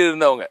மாதிரி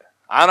இருந்தவங்க.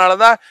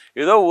 அதனாலதான்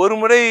ஏதோ ஒரு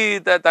முறை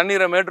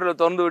தண்ணீரை மேட்டூர்ல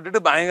திறந்து விட்டுட்டு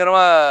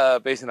பயங்கரமா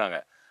பேசினாங்க.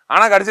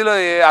 ஆனா கடைசியில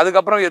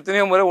அதுக்கப்புறம்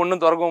எத்தனையோ முறை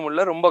ஒன்றும் திறக்கவும்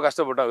இல்லை, ரொம்ப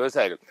கஷ்டப்பட்டோம்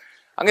விவசாயிகள்.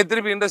 அங்கே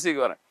திருப்பி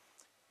இண்டஸ்ட்ரிக்கு வரேன்.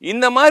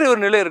 இந்த மாதிரி ஒரு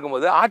நிலை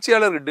இருக்கும்போது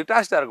ஆட்சியாளர்கள்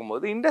டிட்டாச்சா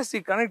இருக்கும்போது இண்டஸ்ட்ரி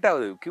கனெக்ட்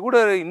ஆகுது கூட.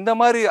 இந்த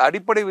மாதிரி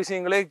அடிப்படை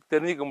விஷயங்களே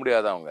தெரிஞ்சிக்க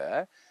முடியாதவங்க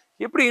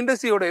எப்படி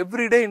இண்டஸ்ட்ரியோட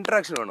எவ்ரிடே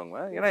இன்டராக்ஷன் வேணுங்க?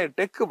 ஏன்னா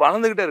டெக்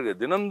வளர்ந்துகிட்டே இருக்கு,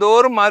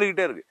 தினந்தோறும்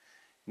மாறிக்கிட்டே இருக்கு.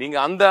 நீங்க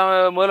அந்த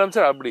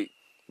முதலமைச்சர் அப்படி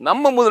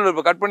நம்ம முதல்வர்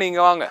இப்ப கட் பண்ணி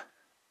இங்க வாங்க,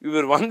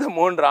 இவர் வந்த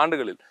 3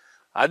 ஆண்டுகளில்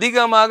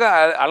அதிகமாக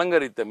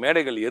அலங்கரித்த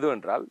மேடைகள்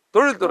எதுவென்றால்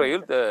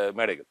தொழில்துறையில்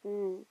மேடைகள்.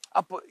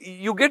 அப்போ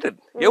யூ கெட் இட்,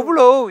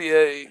 எவ்வளவு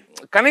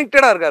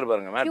கனெக்டடா இருக்காரு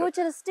பாருங்க.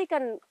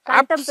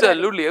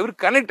 அப்சல்யூட்லி எவர்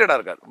கனெக்டடா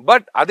இருக்காரு.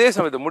 பட் அதே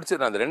சமயத்தை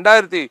முடிச்சிருக்காங்க. அந்த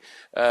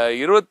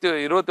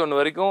 2021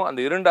 வரைக்கும் அந்த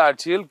 2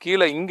 ஆட்சியில்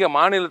கீழே இங்க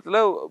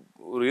மாநிலத்துல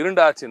ஒரு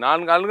 2 ஆட்சி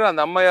 4 ஆண்டுகள்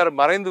அந்த அம்மையார்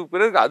மறைந்து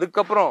பிறகு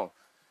அதுக்கப்புறம்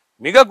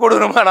மிக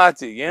கொடூரமான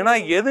ஆட்சி. ஏன்னா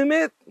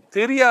எதுவுமே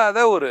தெரியாத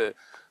ஒரு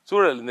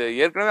சூழல். இந்த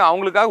ஏற்கனவே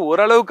அவங்களுக்காக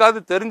ஓரளவுக்காவது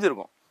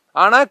தெரிஞ்சிருக்கும்,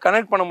 ஆனா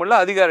கனெக்ட் பண்ண முடியல,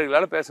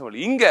 அதிகாரிகளால பேச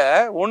முடியல. இங்க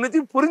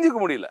ஒன்னுத்தையும் புரிஞ்சுக்க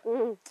முடியல,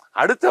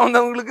 அடுத்த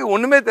வந்தவங்களுக்கு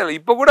ஒண்ணுமே தெரியல.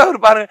 இப்ப கூட அவர்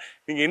பாருங்க,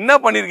 நீங்க என்ன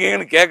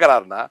பண்ணிருக்கீங்கன்னு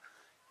கேட்கறாருன்னா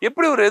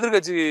எப்படி ஒரு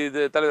எதிர்கட்சி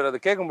தலைவர் அதை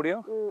கேட்க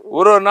முடியும்?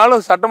 ஒரு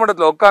நாளும்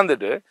சட்டமன்றத்துல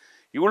உட்காந்துட்டு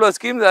இவ்வளவு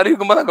ஸ்கீம்ஸ்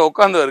அறிவிக்கும் போது அங்க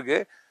உட்காந்து இருக்கு,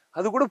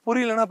 அது கூட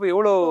புரியலன்னா இப்ப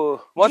எவ்வளவு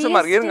மோசமா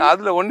இருக்கு. இருங்க,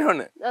 அதுல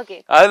ஒண்ணு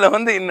அதுல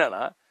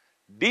என்னன்னா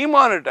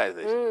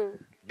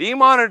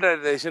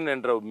டிமானிட்டைசேஷன்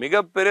என்ற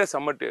மிகப்பெரிய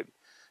சம்மட்டி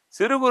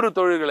சிறு குறு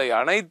தொழில்களை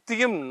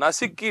அனைத்தையும்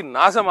நசுக்கி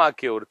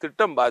நாசமாக்கிய ஒரு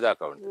திட்டம்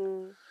பாஜக.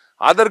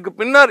 அதற்கு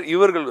பின்னர்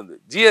இவர்கள்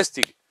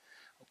ஜிஎஸ்டி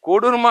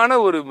கொடூரமான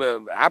ஒரு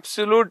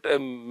அப்சல்யூட்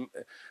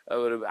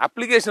ஒரு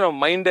அப்ளிகேஷன் ஆஃப்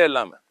மைண்டே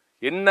இல்லாம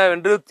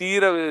என்னவென்று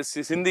தீர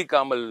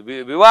சிந்திக்காமல்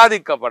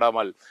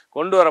விவாதிக்கப்படாமல்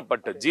கொண்டு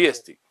வரப்பட்ட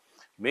ஜிஎஸ்டி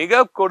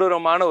மிக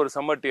கொடூரமான ஒரு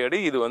சம்மட்டி அடி.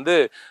 இது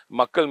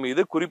மக்கள்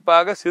மீது,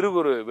 குறிப்பாக சிறு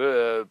குறு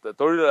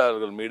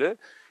தொழிலாளர்கள் மீது.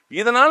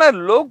 இதனால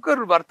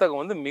லோக்கல்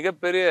வர்த்தகம்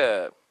மிகப்பெரிய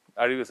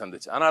அழிவு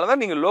சந்திச்சு.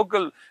 அதனாலதான் நீங்க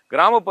லோக்கல்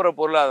கிராமப்புற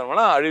பொருளாதாரம்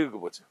அழிவுக்கு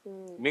போச்சு,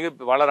 மிக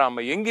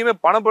வளராம. எங்கேயுமே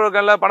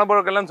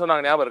பணப்புழக்கம்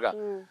சொன்னாங்க, ஞாபகம் இருக்கா?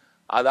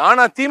 அது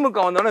ஆனா திமுக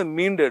வந்தோடனே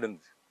மீண்டு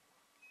எடுந்து.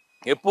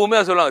 எப்பவுமே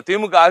சொல்லுவாங்க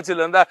திமுக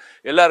ஆட்சியில இருந்தா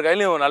எல்லார்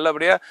கையிலயும்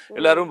நல்லபடியா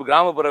எல்லாரும்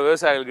கிராமப்புற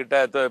விவசாயிகள் கிட்ட,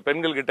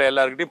 பெண்கள் கிட்ட,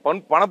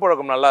 எல்லாருக்கிட்டையும்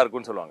பணப்புழக்கம் நல்லா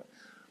இருக்குன்னு சொல்லுவாங்க.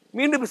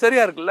 மீண்டும்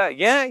சரியா இருக்குல்ல?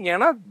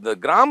 ஏன்னா இந்த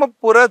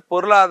கிராமப்புற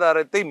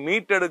பொருளாதாரத்தை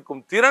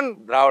மீட்டெடுக்கும் திறன்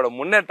திராவிட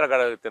முன்னேற்ற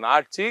கழகத்தின்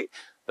ஆட்சி,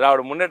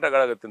 திராவிட முன்னேற்ற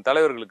கழகத்தின்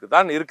தலைவர்களுக்கு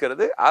தான்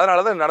இருக்கிறது.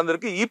 அதனாலதான்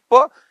நடந்திருக்கு. இப்போ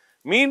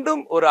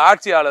மீண்டும் ஒரு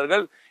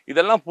ஆட்சியாளர்கள்,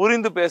 இதெல்லாம்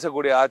புரிந்து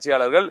பேசக்கூடிய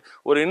ஆட்சியாளர்கள்,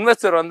 ஒரு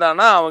இன்வெஸ்டர்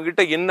வந்தானா அவங்க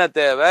கிட்ட என்ன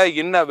தேவை,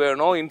 என்ன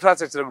வேணும்,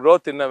 இன்ஃப்ராஸ்ட்ரக்சர்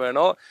growth என்ன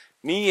வேணும்,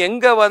 நீ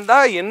எங்க வந்தா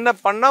என்ன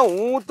பண்ணா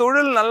உன்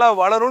தொழில் நல்லா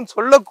வளரும்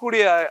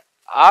சொல்லக்கூடிய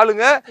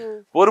ஆளுங்க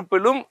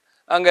பொறுப்பிலும்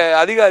அங்க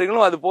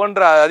அதிகாரிகளும் அது போன்ற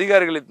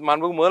அதிகாரிகளை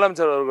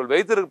முதலமைச்சர் அவர்கள்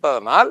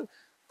வைத்திருப்பதனால்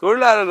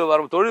தொழிலாளர்கள்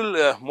வரும், தொழில்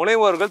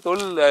முனைவோர்கள்,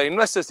 தொழில்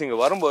இன்வெஸ்டர்ஸ் இங்க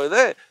வரும்போது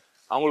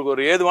அவங்களுக்கு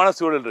ஒரு ஏதுவான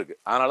சூழல் இருக்கு.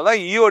 அதனாலதான்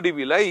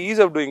இஓடிபில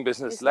ஈஸ் ஆஃப் டூயிங்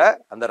பிசினஸ்ல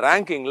அந்த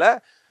ரேங்கிங்ல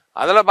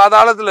அதுல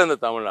பாதாளத்துல இருந்த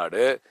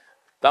தமிழ்நாடு,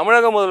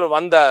 தமிழகம் முதல்ல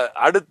வந்த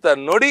அடுத்த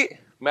நொடி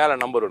மேல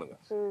நம்பர் 1.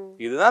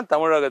 இதுதான்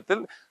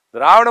தமிழகத்தில்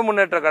திராவிட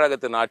முன்னேற்ற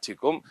கழகத்தின்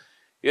ஆட்சிக்கும்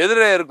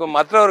எதிரே இருக்கும்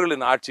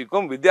மற்றவர்களின்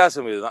ஆட்சிக்கும்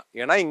வித்தியாசம். இதுதான்.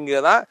 ஏன்னா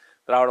இங்கதான்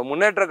திராவிட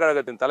முன்னேற்ற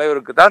கழகத்தின்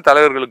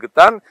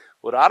தலைவர்களுக்குத்தான்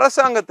ஒரு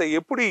அரசாங்கத்தை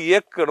எப்படி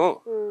இயக்கணும்,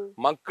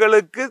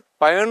 மக்களுக்கு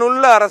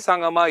பயனுள்ள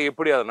அரசாங்கமா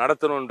எப்படி அதை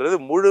நடத்தணும்ன்றது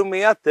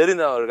முழுமையா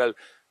தெரிந்தவர்கள்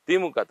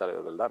திமுக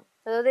தலைவர்கள் தான்.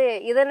 அதாவது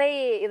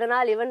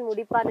இதனால் இவன்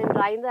முடிப்பான் என்று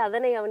ஆய்ந்து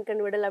அதனை அவன்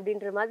கண் விடல்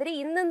அப்படின்ற மாதிரி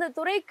இந்தந்த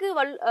துறைக்கு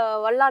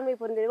வல்லாண்மை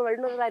பொருந்தின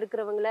வல்லுநர்களா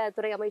இருக்கிறவங்களை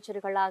துறை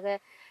அமைச்சர்களாக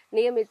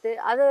நியமித்து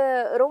அது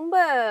ரொம்ப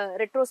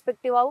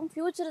ரெட்ரோஸ்பெக்டிவாவும்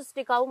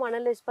ஃபியூச்சரிஸ்டிக்காவும்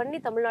அனலைஸ் பண்ணி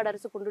தமிழ்நாடு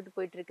அரசு கொண்டுட்டு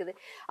போயிட்டு இருக்குது.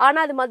 ஆனா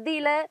அது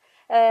மத்தியில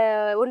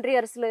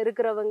ஒன்றிய அரசுல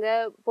இருக்கிறவங்க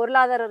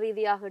பொருளாதார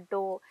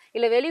ரீதியாகட்டும்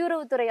இல்ல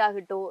வெளியுறவுத்துறை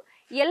ஆகட்டும்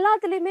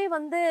எல்லாத்துலயுமே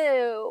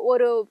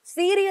ஒரு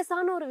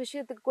சீரியஸான ஒரு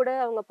விஷயத்துக்கு கூட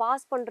அவங்க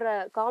பாஸ் பண்ற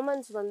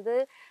காமெண்ட்ஸ்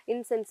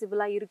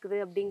இன்சென்சிபிளா இருக்குது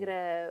அப்படிங்கிற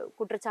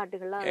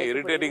குற்றச்சாட்டுகள்லாம்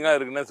இரிட்டேட்டிங்கா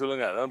இருக்குன்னு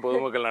சொல்லுங்க. அதான்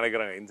பொதுமக்கள்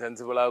நினைக்கிறாங்க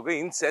இன்சென்சிபிளாவுக்கு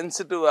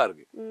இன்சென்சிட்டிவா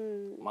இருக்கு.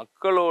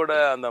 மக்களோட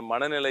அந்த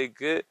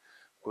மனநிலைக்கு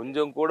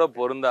கொஞ்சம் கூட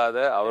பொருந்தாத,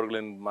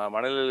 அவர்களின்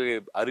மனநிலையை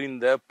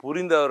அறிந்த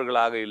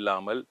புரிந்தவர்களாக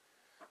இல்லாமல்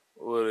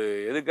ஒரு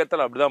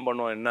எதுக்கத்தாலும் அப்படிதான்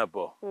பண்ணுவோம் என்ன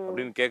இப்போ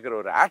அப்படின்னு கேட்கிற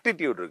ஒரு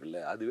ஆட்டிடியூட் இருக்குல்ல,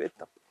 அதுவே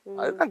தப்பு.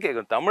 அதுதான்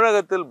கேட்கணும்.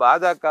 தமிழகத்தில்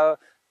பாஜக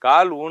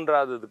கால்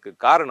ஊன்றாததுக்கு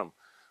காரணம்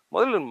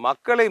முதல்ல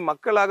மக்களை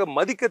மக்களாக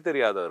மதிக்க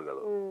தெரியாதவர்கள்.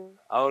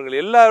 அவர்கள்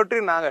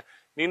எல்லாவற்றையும்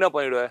நீ என்ன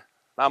பண்ணிடுவ,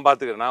 நான்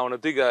பாத்துக்கிறேன், நான் உன்னை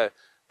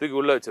தூக்கி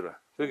உள்ள வச்சிருவேன்,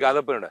 தூக்கி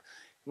அதை பண்ணிடுவேன்,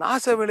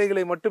 நாச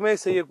வேலைகளை மட்டுமே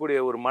செய்யக்கூடிய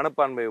ஒரு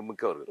மனப்பான்மை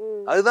மிக்கவர்கள்.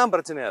 அதுதான்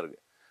பிரச்சனையா இருக்கு.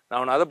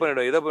 நான் உன்னை அதை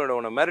பண்ணிடுவேன், இதை பண்ணிடுவேன்,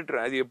 உன்னை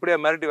மிரட்டுறேன், அது எப்படியா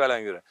மிரட்டி வேலை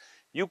வாங்கிறேன்.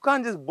 You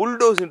can't just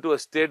bulldoze into a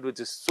state which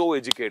is so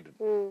educated,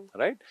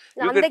 right?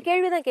 அந்த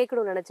கேள்விதான்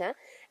கேட்கணும்னு நினைச்சேன்.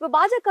 இப்ப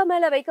பாஜக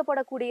மேல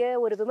வைக்கப்படக்கூடிய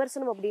ஒரு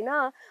விமர்சனம் அப்படின்னா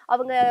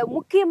அவங்க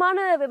முக்கியமான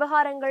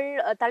விவகாரங்கள்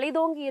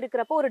தலைதோங்கி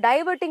இருக்கிறப்போ ஒரு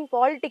டைவர்ட்டிங்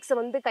பாலிடிக்ஸ்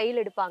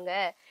கையில் எடுப்பாங்க.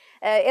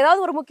 ஏதாவது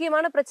ஒரு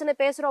முக்கியமான பிரச்சனை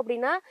பேசுறோம்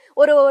அப்படின்னா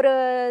ஒரு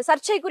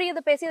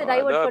சர்ச்சைக்குரியதை பேசி அதை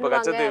டைவர்ட்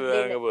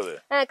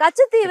பண்ணுவாங்க.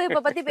 கச்சத்தீவு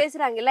இப்ப பத்தி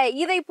பேசுறாங்கல்ல,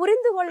 இதை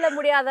புரிந்து கொள்ள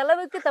முடியாத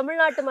அளவுக்கு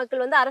தமிழ்நாட்டு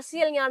மக்கள்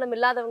அரசியல் ஞானம்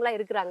இல்லாதவங்களா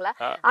இருக்கிறாங்களா?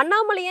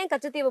 அண்ணாமலை ஏன்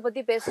கச்சத்தீவை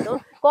பத்தி பேசணும்,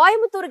 கோயம்புத்தூர்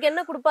கோயம்புத்தூருக்கு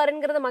என்ன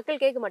கொடுப்பாருங்கிறத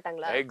மக்கள் கேட்க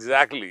மாட்டாங்களா?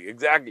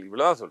 எக்ஸாக்ட்லி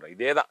இவ்வளவுதான் சொல்றேன்.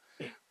 இதேதான்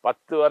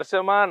 10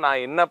 வருஷமா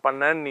நான் என்ன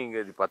பண்ணேன்னு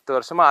நீங்க 10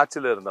 வருஷமா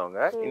ஆட்சியில இருந்தவங்க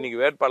இன்னைக்கு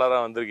வேட்பாளரா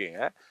வந்திருக்கீங்க.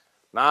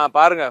 நான்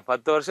பாருங்க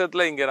 10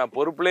 வருஷத்துல இங்க நான்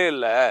பொறுப்புலே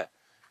இல்ல,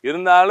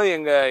 இருந்தாலும்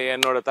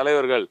என்னோட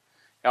தலைவர்கள்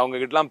அவங்க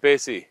கிட்டலாம்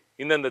பேசி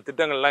இந்த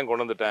திட்டங்கள்லாம்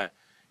கொண்டு வந்துட்டேன்.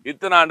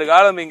 இத்தனை ஆண்டு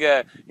காலம் இங்க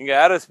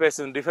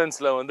ஏரோஸ்பேஸ் அண்ட்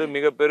டிஃபென்ஸ்ல வந்து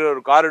மிகப்பெரிய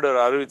ஒரு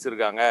காரிடோர்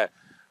அறிவிச்சிருக்காங்க.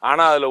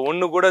 ஆனா அதுல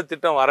ஒண்ணு கூட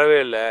திட்டம் வரவே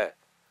இல்லை.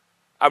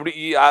 அப்படி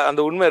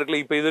அந்த உண்மை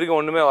இருக்குல்ல, இப்ப இது வரைக்கும்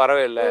ஒண்ணுமே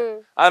வரவே இல்லை.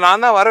 அதை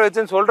நான் தான் வர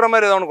வச்சேன்னு சொல்ற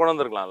மாதிரி ஏதாவது ஒன்று கொண்டு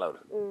வந்திருக்கலாம்ல. அவரு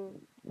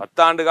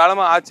 10 ஆண்டு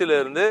காலமா ஆட்சியில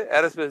இருந்து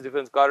ஏரோஸ்பேஸ்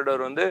டிஃபென்ஸ்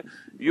காரிடோர் வந்து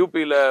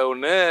யூபியில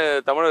ஒண்ணு,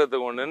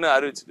 தமிழகத்துக்கு ஒண்ணுன்னு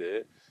அறிவிச்சுட்டு,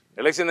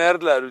 எலெக்ஷன்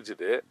நேரத்துல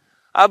அறிவிச்சுட்டு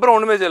அப்புறம்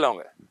ஒண்ணுமே செய்யல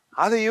அவங்க.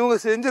 அதை இவங்க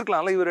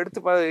செஞ்சிருக்கலாம்ல. இவர்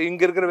எடுத்து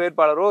இங்க இருக்கிற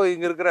வேட்பாளரோ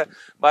இங்க இருக்கிற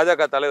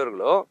பாஜக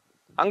தலைவர்களோ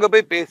அங்க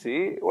போய் பேசி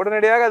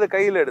உடனடியாக அதை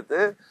கையில் எடுத்து,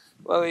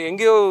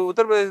 எங்கேயோ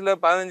உத்தரப்பிரதேசல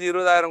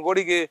 15-20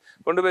 கோடிக்கு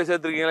கொண்டு போய்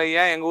சேர்த்திருக்கீங்களா,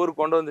 ஏன் எங்க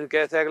ஊருக்கு கொண்டு வந்து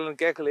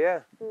சேர்க்கலன்னு கேட்கலையா?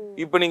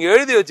 இப்ப நீங்க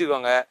எழுதி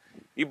வச்சுக்கோங்க.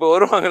 இப்ப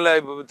வருவாங்கல்ல,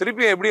 இப்ப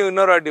திருப்பியும் எப்படியும்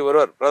இன்னொரு வாட்டி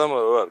வருவார்,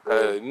 பிரதமர் வருவார்.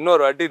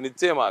 இன்னொரு வாட்டி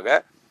நிச்சயமாக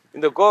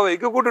இந்த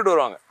கோவைக்கு கூட்டிட்டு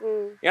வருவாங்க.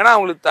 ஏன்னா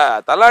அவங்களுக்கு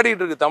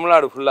தள்ளாடிட்டு இருக்கு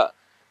தமிழ்நாடு ஃபுல்லா.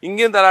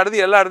 இங்கேயும்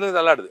தள்ளாடுது, எல்லா இடத்துலயும்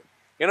தள்ளாடுது.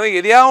 எனவே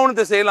எதையாவது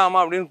ஒன்று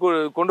செய்யலாமா அப்படின்னு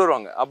கொண்டு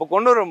வருவாங்க. அப்ப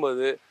கொண்டு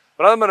வரும்போது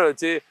பிரதமரை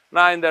வச்சு,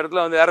 நான் இந்த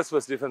இடத்துல வந்து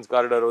ஏரோஸ்பேஸ் டிஃபென்ஸ்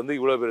காரிடார் வந்து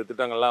இவ்வளவு பெரிய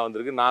திட்டங்கள்லாம்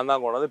வந்திருக்கு, நான்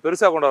தான் கொண்டு வந்து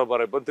பெருசா கொண்டு வர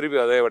போறேன், இப்போ திருப்பி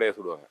அதே வடையை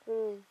சுடுவாங்க.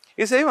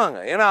 இது செய்வாங்க.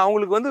 ஏன்னா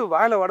அவங்களுக்கு வந்து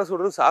வாயில வடை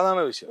சுடுறது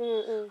சாதாரண விஷயம்.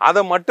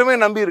 அதை மட்டுமே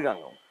நம்பி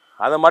இருக்காங்க.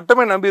 அதை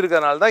மட்டுமே நம்பி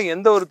இருக்கிறதுனால தான்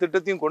எந்த ஒரு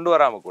திட்டத்தையும் கொண்டு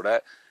வராம கூட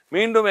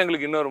மீண்டும்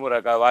எங்களுக்கு இன்னொரு முறை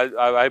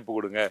வாய்ப்பு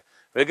கொடுங்க,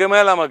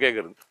 வெக்கமே இல்லாம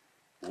கேட்கறது.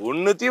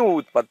 ஒன்னுத்தையும்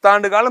 10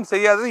 ஆண்டு காலம்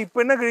செய்யாதது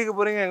இப்ப என்ன கிழிக்க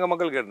போறீங்க எங்க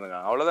மக்கள்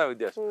கேட்டிருக்காங்க. அவ்வளவுதான்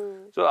வித்தியாசம்.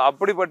 சோ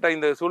அப்படிப்பட்ட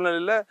இந்த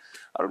சூழ்நிலையில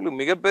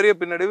அவர்களுக்கு மிகப்பெரிய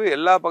பின்னடைவு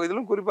எல்லா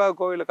பகுதியிலும், குறிப்பாக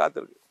கோவையில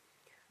காத்திருக்கு.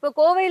 இப்போ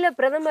கோவையில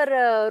பிரதமர்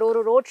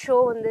ஒரு ரோட் ஷோ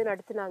வந்து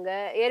நடத்தினாங்க.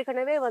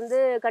 ஏற்கனவே வந்து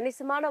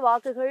கணிசமான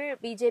வாக்குகள்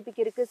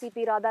பிஜேபிக்கு இருக்கு.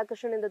 சிபி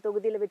ராதாகிருஷ்ணன் இந்த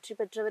தொகுதியில வெற்றி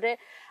பெற்றவர்.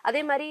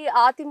 அதே மாதிரி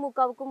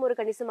அதிமுகவுக்கும் ஒரு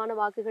கணிசமான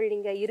வாக்குகள்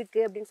இங்க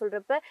இருக்கு அப்படின்னு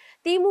சொல்றப்ப,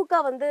 திமுக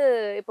வந்து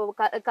இப்போ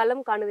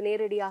களம் காணுது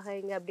நேரடியாக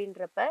இங்க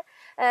அப்படின்றப்ப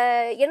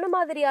என்ன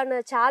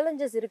மாதிரியான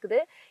சேலஞ்சஸ் இருக்குது?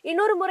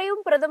 இன்னொரு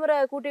முறையும் பிரதமரை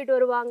கூட்டிட்டு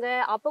வருவாங்க,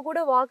 அப்ப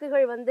கூட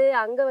வாக்குகள் வந்து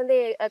அங்க வந்து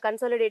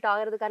கன்சாலிடேட்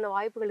ஆகிறதுக்கான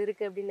வாய்ப்புகள்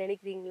இருக்கு அப்படின்னு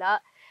நினைக்கிறீங்களா?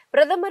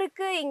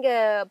 பிரதமருக்கு இங்க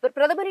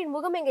பிரதமரின்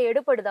முகம் இங்க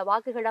எடுப்படுதா,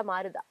 வாக்குகளா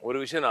மாறுதா? ஒரு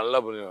விஷயம் நல்லா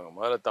புரிஞ்சுக்கோங்க.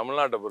 முதல்ல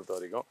தமிழ்நாட்டை பொறுத்த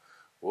வரைக்கும்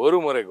ஒரு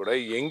முறை கூட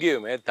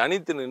எங்கேயுமே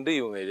தனித்து நின்று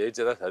இவங்க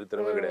ஜெயிச்சதா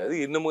சரித்திரமே கிடையாது,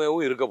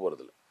 இன்னமும் இருக்க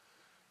போறது இல்லை.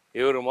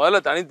 இவர்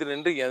முதல்ல தனித்து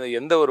நின்று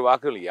எந்த ஒரு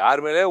வாக்குகள்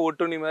யார் மேலே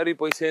ஒட்டுணி மாதிரி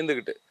போய்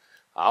சேர்ந்துக்கிட்டு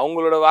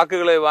அவங்களோட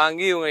வாக்குகளை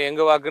வாங்கி இவங்க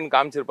எங்க வாக்குன்னு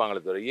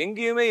காமிச்சிருப்பாங்களே தவிர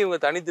எங்கேயுமே இவங்க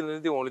தனித்து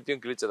நிறுத்தி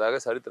ஒன்றையும்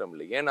கிழிச்சதாக சரித்திரம்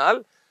இல்லை.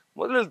 ஏனால்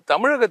முதலில்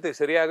தமிழகத்தை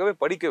சரியாகவே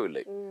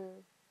படிக்கவில்லை.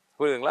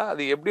 புரியுதுங்களா?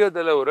 அது எப்படியோ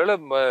தெரியல. ஒருவேளை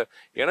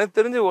எனக்கு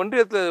தெரிஞ்சு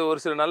ஒன்றியத்துல ஒரு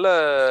சில நல்ல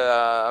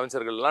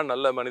அமைச்சர்கள் எல்லாம்,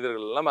 நல்ல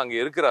மனிதர்கள் எல்லாம் அங்க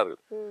இருக்கிறார்கள்.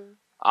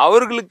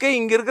 அவர்களுக்கே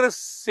இங்க இருக்கிற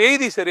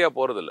செய்தி சரியா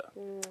போறதில்ல.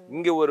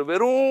 இங்க ஒரு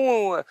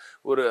வெறும்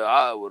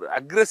ஒரு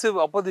அக்ரெசிவ்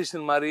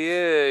அப்போசிஷன் மாதிரியே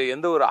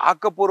எந்த ஒரு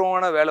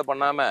ஆக்கப்பூர்வமான வேலை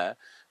பண்ணாம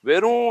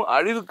வெறும்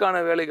அழிவுக்கான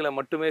வேலைகளை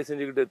மட்டுமே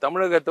செஞ்சுக்கிட்டு,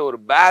 தமிழகத்தை ஒரு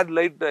பேட்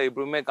லைட்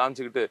எப்பவுமே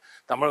காமிச்சுக்கிட்டு,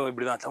 தமிழகம்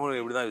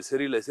இப்படிதான் இது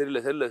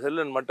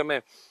சரியில்லைன்னு மட்டுமே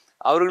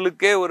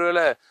அவர்களுக்கே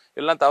ஒருவேளை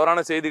எல்லாம் தவறான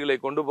செய்திகளை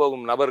கொண்டு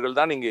போகும் நபர்கள்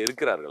தான் இங்க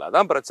இருக்கிறார்கள்.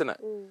 அதான் பிரச்சனை.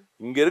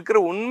 இங்க இருக்கிற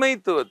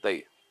உண்மைத்துவத்தை,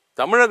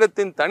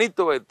 தமிழகத்தின்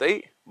தனித்துவத்தை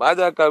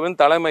பாஜகவின்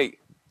தலைமை,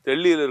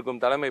 டெல்லியில்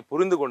இருக்கும் தலைமை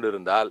புரிந்து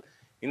கொண்டிருந்தால்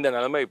இந்த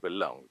நிலைமை இப்ப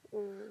இல்லை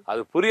அவங்களுக்கு.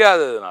 அது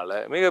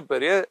புரியாததுனால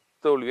மிகப்பெரிய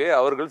தோல்வியை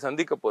அவர்கள்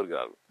சந்திக்க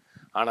போகிறார்கள்.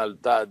 ஆனால்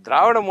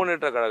திராவிட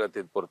முன்னேற்ற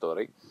கழகத்தை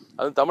பொறுத்தவரை,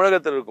 அது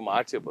தமிழகத்தில் இருக்கும்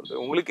ஆட்சியை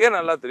பொறுத்தவரை உங்களுக்கே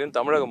நல்லா தெரியும்.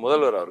 தமிழக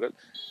முதல்வர் அவர்கள்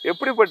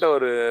எப்படிப்பட்ட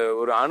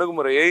ஒரு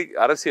அணுகுமுறையை,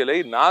 அரசியலை,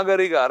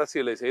 நாகரிக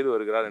அரசியலை செய்து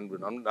வருகிறார் என்று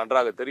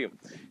நன்றாக தெரியும்.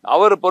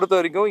 அவரை பொறுத்த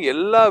வரைக்கும்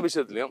எல்லா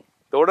விஷயத்திலையும்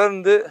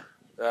தொடர்ந்து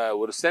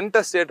ஒரு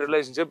சென்டர் ஸ்டேட்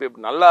ரிலேஷன்ஷிப்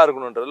எப்படி நல்லா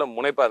இருக்கணும்ன்றதுல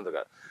முனைப்பா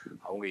இருந்திருக்காரு.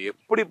 அவங்க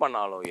எப்படி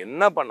பண்ணாலும்,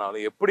 என்ன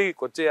பண்ணாலும், எப்படி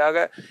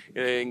கொச்சையாக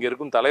இங்க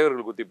இருக்கும்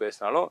தலைவர்கள் குத்தி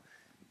பேசினாலும்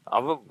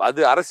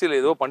அது அரசியல்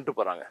ஏதோ பண்ணிட்டு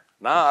போறாங்க.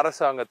 நான்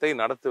அரசாங்கத்தை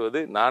நடத்துவது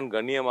நான்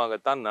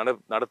கண்ணியமாகத்தான்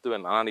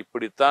நடத்துவேன், நான்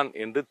இப்படித்தான்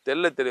என்று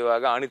தெல்ல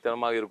தெளிவாக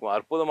ஆணித்தனமாக இருக்கும்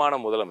அற்புதமான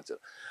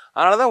முதலமைச்சர்.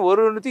 அதனாலதான்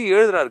ஒரு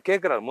எழுதுறாரு,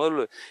 கேட்கிறாரு.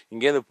 முதல்ல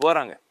இங்கேருந்து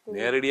போறாங்க,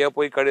 நேரடியா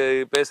போய்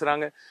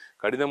பேசுறாங்க,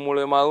 கடிதம்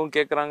மூலமாகவும்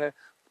கேட்கறாங்க.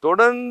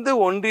 தொடர்ந்து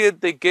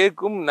ஒன்றியத்தை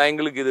கேட்கும்,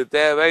 எங்களுக்கு இது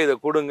தேவை, இதை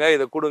கொடுங்க,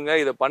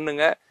 இதை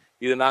பண்ணுங்க,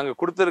 இது நாங்க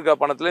கொடுத்துருக்க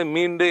பணத்துல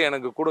மீண்டு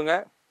எனக்கு கொடுங்க,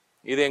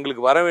 இது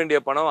எங்களுக்கு வர வேண்டிய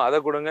பணம், அதை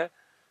கொடுங்க.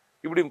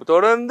 இப்படி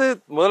தொடர்ந்து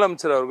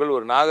முதலமைச்சர் அவர்கள்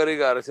ஒரு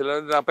நாகரிக அரசியல்,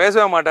 நான்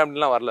பேசவே மாட்டேன்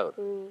அப்படின்லாம் வரல. அவர்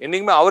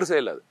என்னைக்குமே அவர்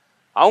செய்யல,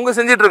 அவங்க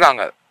செஞ்சிட்டு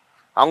இருக்காங்க.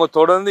 அவங்க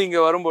தொடர்ந்து இங்க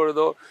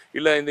வரும்பொழுதோ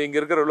இல்ல இங்க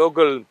இருக்கிற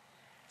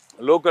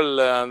லோக்கல்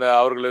அந்த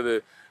அவர்களது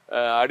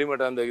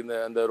அடிமட்ட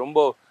அந்த ரொம்ப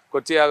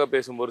கொச்சையாக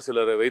பேசும் ஒரு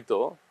சிலரை வைத்தோ,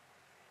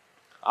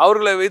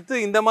 அவர்களை வைத்து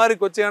இந்த மாதிரி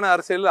கொச்சையான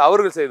அரசியல்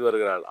அவர்கள் செய்து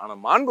வருகிறார்கள். ஆனா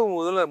மாண்பு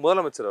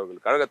முதலமைச்சர்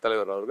அவர்கள், கழக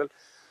தலைவர் அவர்கள்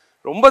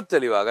ரொம்ப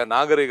தெளிவாக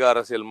நாகரிக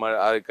அரசியல்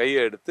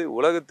கையை எடுத்து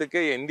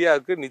உலகத்துக்கே,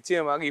 இந்தியாவுக்கு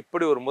நிச்சயமாக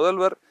இப்படி ஒரு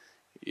முதல்வர்,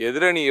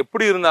 எதிரணி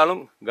எப்படி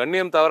இருந்தாலும்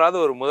கண்ணியம் தவறாத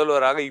ஒரு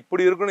முதல்வராக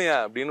இப்படி இருக்கணும்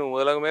அப்படின்னு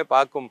உலகமே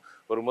பார்க்கும்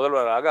ஒரு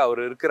முதல்வராக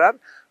அவர் இருக்கிறார்.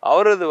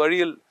 அவரது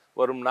வழியில்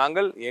வரும்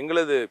நாங்கள்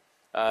எங்களது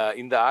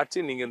இந்த ஆட்சி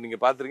நீங்க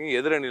பார்த்திருக்கீங்க,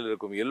 எதிரணியில்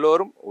இருக்கும்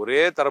எல்லோரும்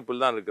ஒரே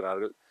தரப்பில் தான்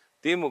இருக்கிறார்கள்.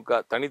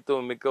 திமுக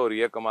தனித்துவம் மிக்க ஒரு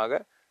இயக்கமாக,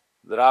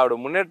 திராவிட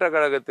முன்னேற்ற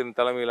கழகத்தின்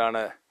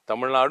தலைமையிலான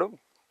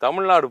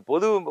தமிழ்நாடு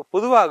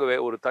பொதுவாகவே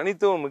ஒரு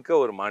தனித்துவம் மிக்க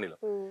ஒரு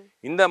மாநிலம்.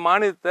 இந்த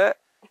மாநிலத்தை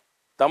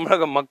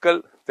தமிழக மக்கள்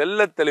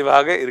தெள்ள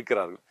தெளிவாக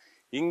இருக்கிறார்கள்.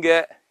 இங்க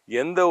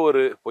எந்த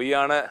ஒரு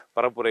பொய்யான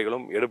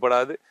பரப்புரைகளும்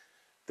எடுபடாது.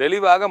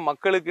 தெளிவாக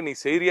மக்களுக்கு நீ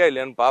செய்றியா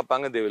இல்லையான்னு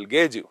பார்ப்பாங்க. தே வில்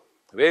கேஜ் யூ,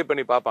 வே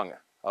பண்ணி பார்ப்பாங்க.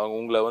 அவங்க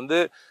உங்களை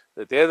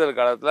தேர்தல்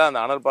காலத்துல அந்த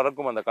அனல்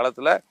பறக்கும் அந்த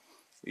காலத்துல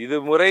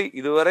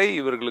இதுவரை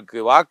இவர்களுக்கு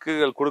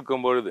வாக்குகள்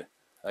கொடுக்கும் பொழுது,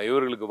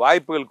 இவர்களுக்கு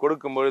வாய்ப்புகள்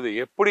கொடுக்கும் பொழுது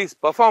எப்படி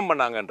பெர்ஃபார்ம்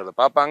பண்ணாங்கன்றதை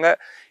பார்ப்பாங்க.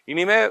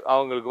 இனிமே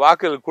அவங்களுக்கு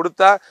வாக்குகள்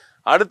கொடுத்தா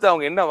அடுத்து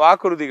அவங்க என்ன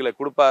வாக்குறுதிகளை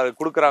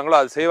கொடுக்குறாங்களோ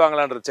அது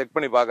செய்வாங்களான்றதை செக்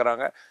பண்ணி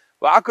பார்க்குறாங்க.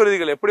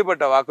 வாக்குறுதிகள்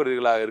எப்படிப்பட்ட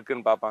வாக்குறுதிகளாக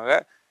இருக்குன்னு பார்ப்பாங்க.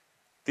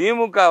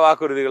 திமுக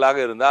வாக்குறுதிகளாக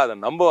இருந்தா அதை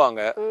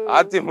நம்புவாங்க.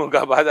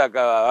 அதிமுக பாஜக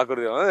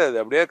வாக்குறுதிகள்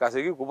அது அப்படியே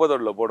கசக்கி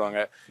குப்பத்தொட்டில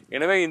போடுவாங்க.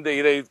 எனவே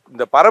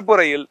இந்த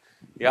பரப்புரையில்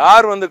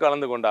யார்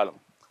கலந்து கொண்டாலும்,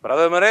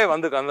 பிரதமரே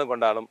கலந்து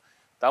கொண்டாலும்,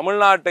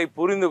 தமிழ்நாட்டை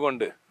புரிந்து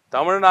கொண்டு,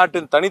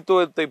 தமிழ்நாட்டின்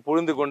தனித்துவத்தை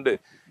புரிந்து கொண்டு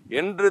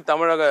என்று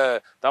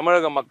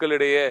தமிழக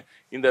மக்களிடையே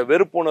இந்த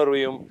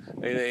வெறுப்புணர்வையும்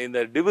இந்த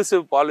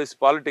டிவிசிவ்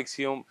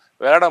பாலிடிக்ஸையும்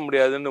விளையாட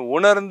முடியாதுன்னு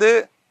உணர்ந்து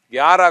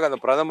யாராக அந்த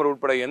பிரதமர்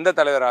உட்பட எந்த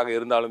தலைவராக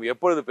இருந்தாலும்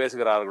எப்பொழுது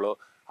பேசுகிறார்களோ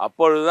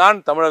அப்பொழுதுதான்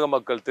தமிழக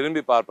மக்கள்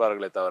திரும்பி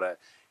பார்ப்பார்களே தவிர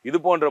இது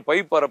போன்ற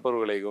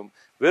பரப்புரைகளையும்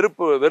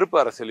வெறுப்பு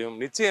அரசியலையும்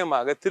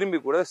நிச்சயமாக திரும்பி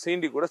கூட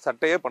சீண்டி கூட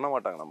சட்டையே பண்ண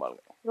மாட்டாங்க. நம்ம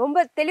ரொம்ப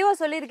தெளிவா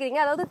சொல்லியிருக்கீங்க.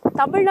 அதாவது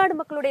தமிழ்நாடு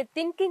மக்களுடைய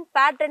திங்கிங்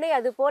பேட்டர்னே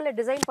அது போல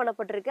டிசைன்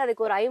பண்ணப்பட்டிருக்கு.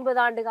 அதுக்கு ஒரு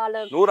 50 ஆண்டு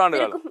காலம்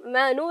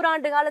 100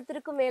 ஆண்டு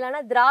காலத்திற்கும்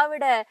மேலான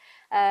திராவிட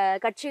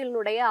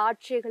கட்சிகளினுடைய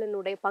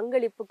ஆட்சிகளினுடைய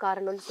பங்களிப்பு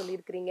காரணம்னு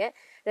சொல்லியிருக்கிறீங்க.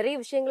 நிறைய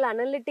விஷயங்கள்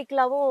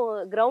அனலிட்டிக்கலாவும்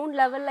கிரவுண்ட்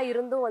லெவல்ல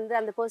இருந்தும்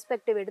அந்த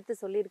பெர்ஸ்பெக்டிவ் எடுத்து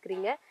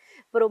சொல்லியிருக்கிறீங்க.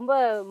 இப்போ ரொம்ப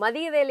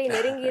மதிய வேலை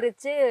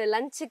நெருங்கிருச்சு.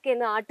 லஞ்சுக்கு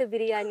என்ன ஆட்டு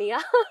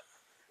பிரியாணியா?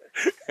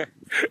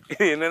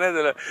 இது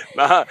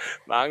என்னன்னா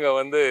நாங்க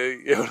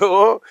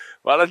எவ்வளவோ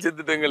வளர்ச்சி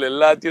திட்டங்கள்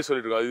எல்லாத்தையும்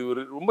சொல்லிட்டு இருக்கோம். இது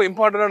ஒரு ரொம்ப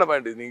இம்பார்ட்டன்டான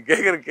பாயிண்ட். நீங்க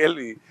கேட்கிற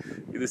கேள்வி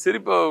இது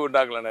சிரிப்பை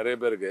உண்டாக்கலாம் நிறைய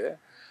பேருக்கு.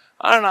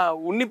 ஆனா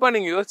உன்னிப்பா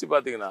நீங்க யோசிச்சு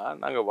பாத்தீங்கன்னா,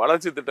 நாங்க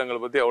வளர்ச்சி திட்டங்களை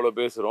பத்தி எவ்வளவு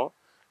பேசுறோம்,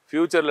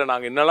 ஃபியூச்சர்ல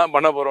நாங்க என்னெல்லாம்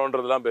பண்ண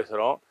போறோம்ன்றதெல்லாம்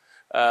பேசுறோம்.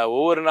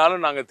 ஒவ்வொரு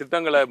நாளும் நாங்கள்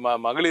திட்டங்களை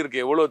மகளிருக்கு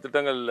எவ்வளோ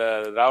திட்டங்கள்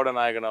திராவிட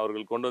நாயகன்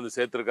அவர்கள் கொண்டு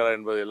சேர்த்திருக்கிறார்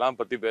என்பதெல்லாம்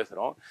பற்றி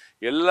பேசுகிறோம்.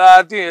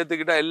 எல்லாத்தையும்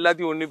ஏற்றுக்கிட்டா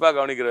எல்லாத்தையும் உன்னிப்பாக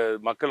கவனிக்கிற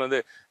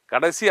மக்கள்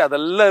கடைசி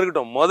அதெல்லாம்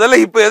இருக்கட்டும், முதல்ல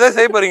இப்போ எதை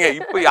செய்ய போறீங்க,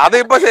 இப்போ அதை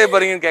எப்போ செய்ய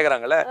போறீங்கன்னு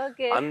கேட்குறாங்கல்ல.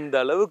 அந்த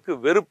அளவுக்கு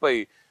வெறுப்பை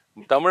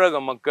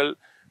தமிழக மக்கள்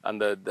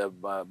அந்த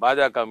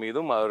பாஜக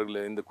மீதும்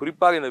அவர்கள்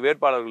குறிப்பாக இந்த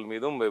வேட்பாளர்கள்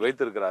மீதும்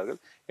வைத்திருக்கிறார்கள்.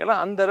 ஏன்னா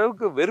அந்த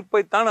அளவுக்கு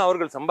வெறுப்பைத்தான்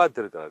அவர்கள்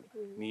சம்பாதித்திருக்கிறார்கள்.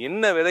 நீ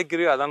என்ன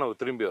விதைக்கிறியோ அதான்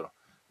திரும்பி வரும்.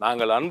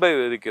 நாங்கள் அன்பை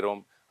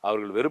விதைக்கிறோம்,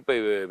 அவர்கள் வெறுப்பை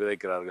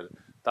விதைக்கிறார்கள்.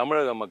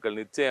 தமிழக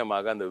மக்கள்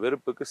நிச்சயமாக அந்த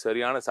வெறுப்புக்கு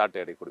சரியான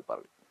சாட்டை அடை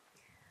கொடுப்பார்கள்.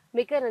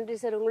 மிக்க நன்றி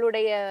சார்.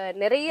 உங்களுடைய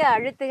நிறைய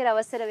அழுத்துகிற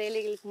அவசர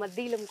வேலைகளுக்கு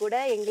மத்தியிலும் கூட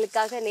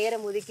எங்களுக்காக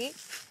நேரம் ஒதுக்கி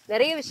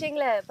நிறைய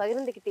விஷயங்களை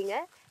பகிர்ந்துக்கிட்டீங்க.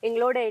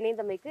 எங்களோட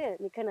இணைந்தமைக்கு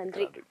மிக்க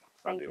நன்றி.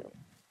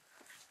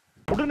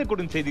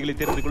 உடனுக்குடன் செய்திகளை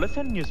தெரிந்து கொள்ள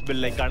சன் நியூஸ்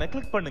பெல் ஐகானை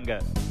கிளிக் பண்ணுங்க.